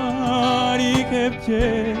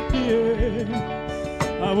warihebye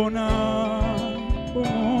abona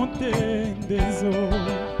umudendezo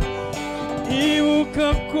ibuka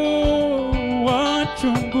ko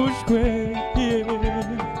wacungujwe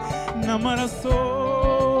n'amaraso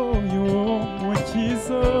y'uwo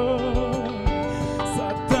mukiza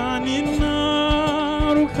Satani nta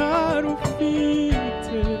ruhare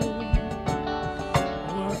ufite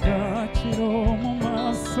agaciro mu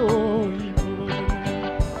maso y'Imana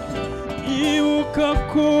ibuka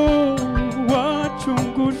ko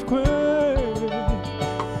wacungujwe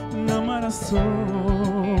n'amaraso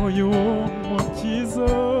y'uwo mukiza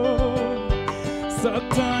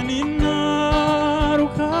Satani nta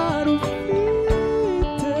ruhare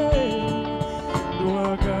ufite duha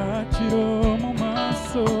agaciro mu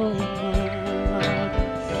maso y'Imana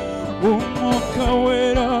umwuka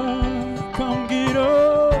wera akambwira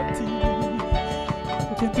ati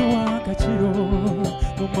ujye duha agaciro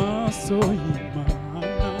mu maso y'Imana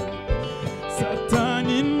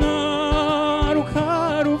Satani nta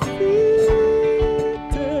ruhare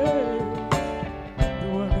ufite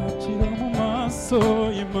duha agaciro mu maso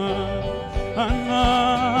y'Imana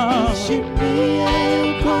nishimiye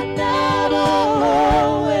yuko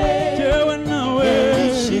nabohowe jewe nawe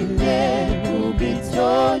nishimye kubw'icyo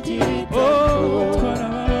gitambo Oh,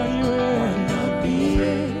 twarababariwe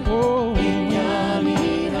wanambiye Oh,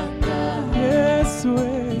 inyabihanga Yesu we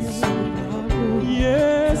Yesu ntabwo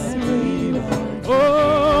Yesu we nzabyibagirwa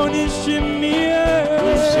Oh, nishimiye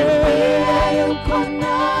yuko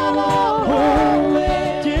nabohowe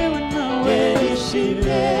jewe nawe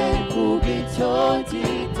nishimye kubw'icyo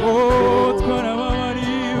gitambo Oh,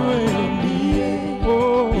 twarababariwe wanambiye Oh,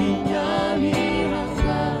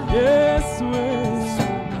 inyabihanga Yesu we Yesu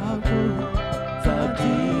ntabwo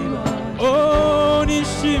nzabyibagirwa Oh,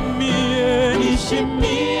 nishimiye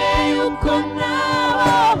yuko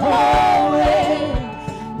nabohowe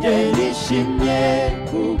nishimye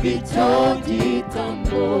kubw'icyo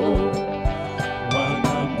gitambo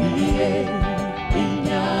wanambiye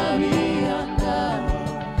inyabihanga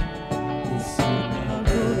Yesu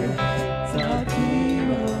ntabwo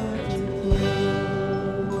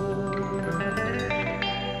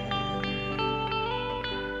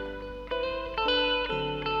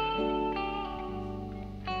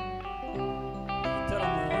igitaramo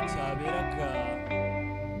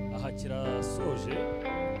turabasuhuje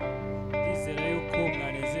ndizera yuko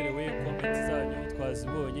mwanezerewe komenti zanyu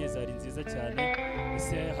twazibonye zari nziza cyane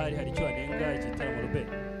ese hari icyo wanenga igitaramo Robert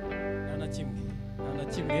nta na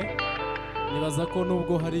kimwe nibaza ko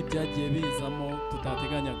nubwo hari ibyagiye bizamo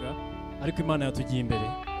tutateganyaga ariko Imana yatugiye imbere.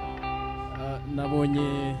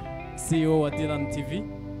 Nabonye CEO wa Dylan TV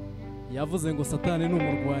yavuze ngo Satani ni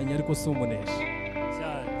umurwanyi ariko si umunesha.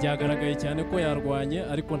 cyane Byagaragaye cyane ko yarwanye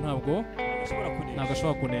ariko ntabwo ashobora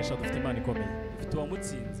ashobora kunesha. Dufite Imana ikomeye dufite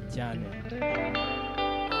uwamutsinze cyane.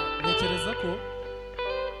 Ntekereza ko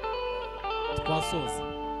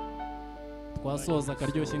twasoza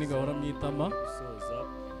akaryoshye nigahora mu itama.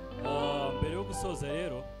 Mbere yo gusoza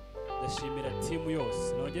rero ndashimira timu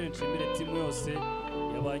yose, nongere nshimire timu yose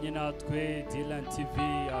yabanye natwe, Dylan TV,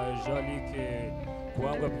 Jean-Luc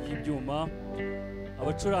kuwangwa bw'ibyuma,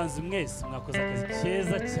 abacuranzi mwese mwakoze akazi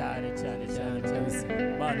keza cyane cyane cyane cyane.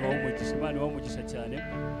 Imana wumugisha cyane.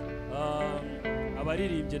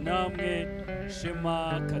 Abaririmbye namwe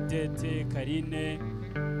Shema, Kadete, Karine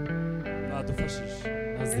mwadufashije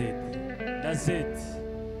na Zedi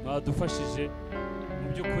mwadufashije. Mu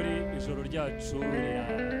by'ukuri ijoro ryacu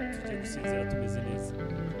tugiye gusinzira tumeze neza.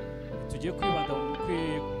 Tugiye kwibanda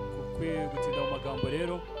gutinda mu magambo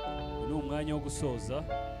rero, ni umwanya wo gusoza.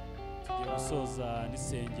 Tugiye gusoza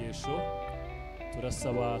n'isengesho,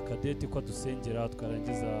 turasaba Kadete ko adusengera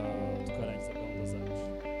tukarangiza gahunda zacu.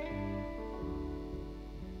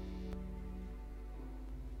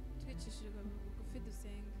 twicishijwe bugufi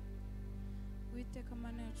dusenga. Uwiteka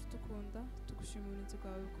Mana yacu dukunda, tugushimira uburinzi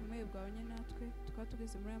bwawe bukomeye bwabanye natwe, tukaba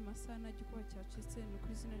tugeze muri aya masaha nta gikuba cyacitse, ni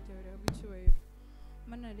ukuri izina ryawe rihabwa icyubahiro.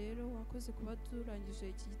 Mana rero wakoze kuba turangije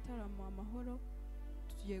iki gitaramo amahoro,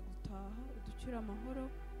 tugiye gutaha uducyure amahoro.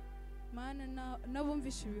 Mana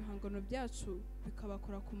n'abumvisha ibihangano byacu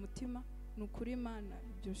bikabakora ku mutima, ni ukuri Mana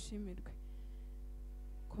ibyo shimirwe.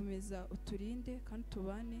 Komeza uturinde kandi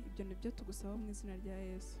tubane, ibyo nibyo tugusaba mu izina rya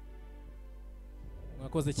Yesu.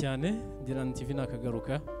 Mwakoze cyane. Dylan TV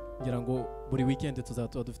nakagaruka ngira ngo buri weekend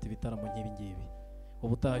tuzaba dufite ibitaramo nk'ibi ngibi.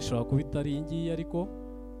 Ubutaha ishobora kuba itari iyi ngiyi ariko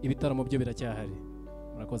ibitaramo byo biracyahari.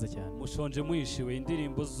 Murakoze cyane. Mushonje muhishiwe,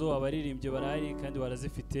 indirimbo zo abaririmbye barahari kandi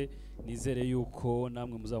barazifite. Nizere yuko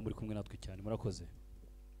namwe muzaba muri kumwe natwe cyane. Murakoze.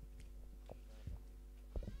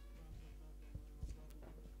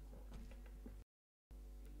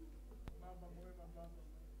 Mama muwe mama